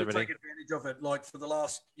proximity. Got to take advantage of it. Like for the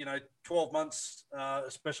last 12 months,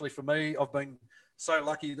 especially for me, I've been so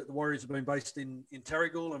lucky that the Warriors have been based in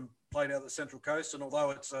Terrigal and played out of the Central Coast. And although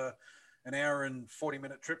it's an hour and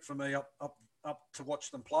 40-minute trip for me up to watch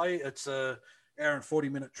them play, it's a hour and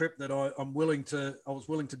 40-minute trip that I was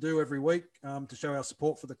willing to do every week to show our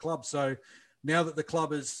support for the club. So now that the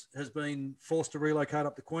club has been forced to relocate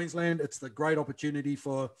up to Queensland, it's the great opportunity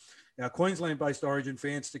for our Queensland-based Origin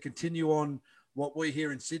fans to continue on what we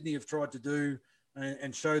here in Sydney have tried to do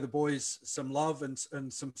and show the boys some love and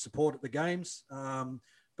some support at the games.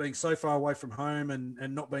 Being so far away from home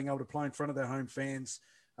and not being able to play in front of their home fans,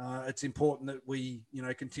 it's important that we,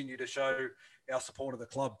 continue to show our support of the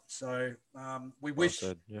club. So we wish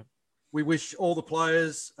all the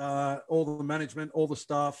players, all the management, all the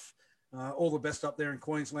staff, all the best up there in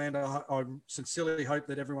Queensland. I sincerely hope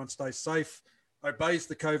that everyone stays safe, obeys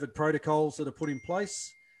the COVID protocols that are put in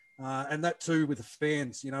place, and that too with the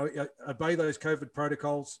fans. Obey those COVID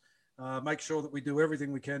protocols. Make sure that we do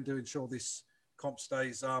everything we can to ensure this comp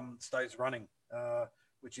stays running,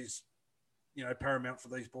 which is paramount for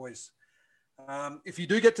these boys. If you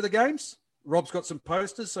do get to the games, Rob's got some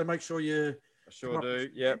posters, so make sure you. I sure do.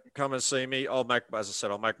 Yeah, come and see me. I'll make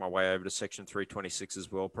my way over to section 326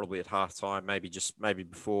 as well, probably at halftime, maybe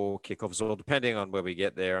before kickoff as well, depending on where we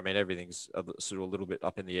get there. I mean, everything's sort of a little bit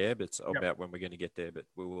up in the air, but it's about when we're going to get there. But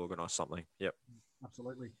we'll organise something. Yep,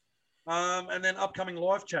 absolutely. And then upcoming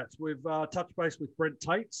live chats. We've touched base with Brent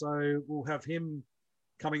Tate, so we'll have him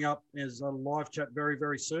coming up as a live chat very,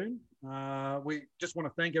 very soon. We just want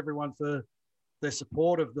to thank everyone for their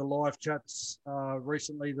support of the live chats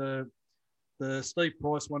recently. The Steve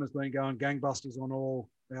Price one has been going gangbusters on all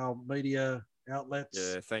our media outlets.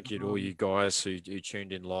 Yeah, thank you to all you guys who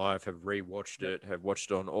tuned in live, have rewatched it, have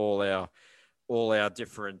watched it on all our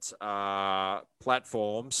different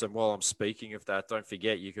platforms. And while I'm speaking of that, don't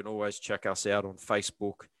forget, you can always check us out on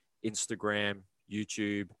Facebook, Instagram,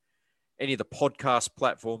 YouTube, any of the podcast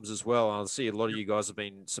platforms as well. I see a lot of you guys have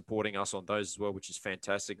been supporting us on those as well, which is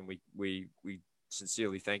fantastic. And we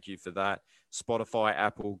sincerely thank you for that. Spotify,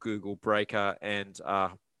 Apple, Google, Breaker, and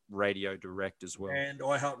Radio Direct as well. And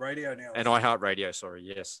iHeartRadio now. And iHeartRadio, sorry,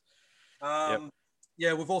 yes.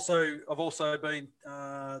 Yeah, I've also been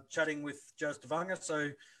chatting with Jazz Tavanga, so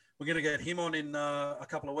we're going to get him on in a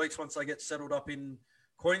couple of weeks once they get settled up in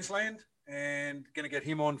Queensland, and going to get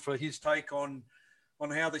him on for his take on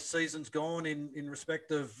how this season's gone in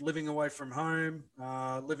respect of living away from home,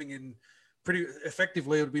 living in pretty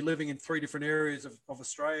effectively, it would be living in 3 different areas of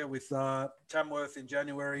Australia, with Tamworth in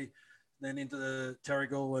January, then into the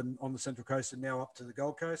Terrigal and on the Central Coast, and now up to the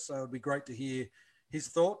Gold Coast. So it'd be great to hear his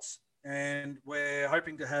thoughts. And we're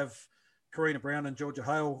hoping to have Karina Brown and Georgia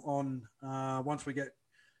Hale on once we get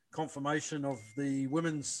confirmation of the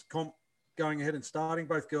women's comp going ahead and starting.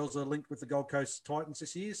 Both girls are linked with the Gold Coast Titans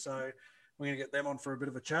this year, so we're going to get them on for a bit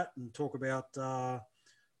of a chat and talk about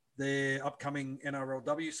their upcoming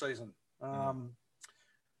NRLW season.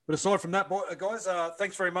 But aside from that, guys,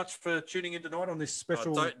 thanks very much for tuning in tonight on this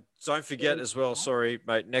special. Don't forget as well. Sorry,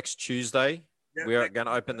 mate. Next Tuesday, we are going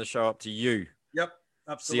to open the show up to you. Yep,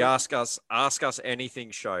 absolutely. The ask us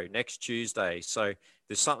anything show next Tuesday. So if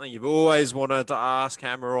there's something you've always wanted to ask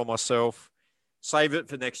Hammer or myself, save it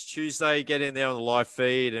for next Tuesday. Get in there on the live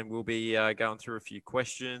feed, and we'll be going through a few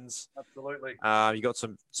questions. Absolutely. You got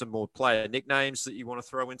some more player nicknames that you want to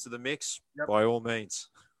throw into the mix? Yep. By all means.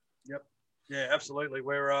 Yep. Yeah, absolutely.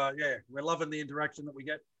 We're loving the interaction that we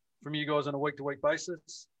get from you guys on a week-to-week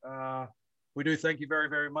basis. We do thank you very,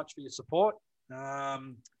 very much for your support.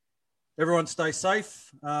 Everyone stay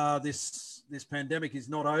safe. This pandemic is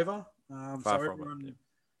not over. So everyone,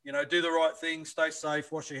 do the right thing, stay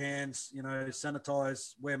safe, wash your hands,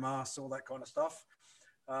 sanitize, wear masks, all that kind of stuff.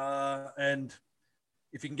 And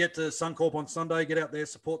if you can get to Suncorp on Sunday, get out there,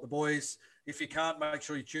 support the boys. If you can't, make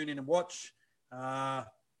sure you tune in and watch.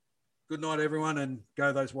 Good night, everyone, and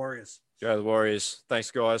go those Warriors. Go the Warriors.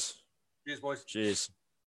 Thanks, guys. Cheers, boys. Cheers.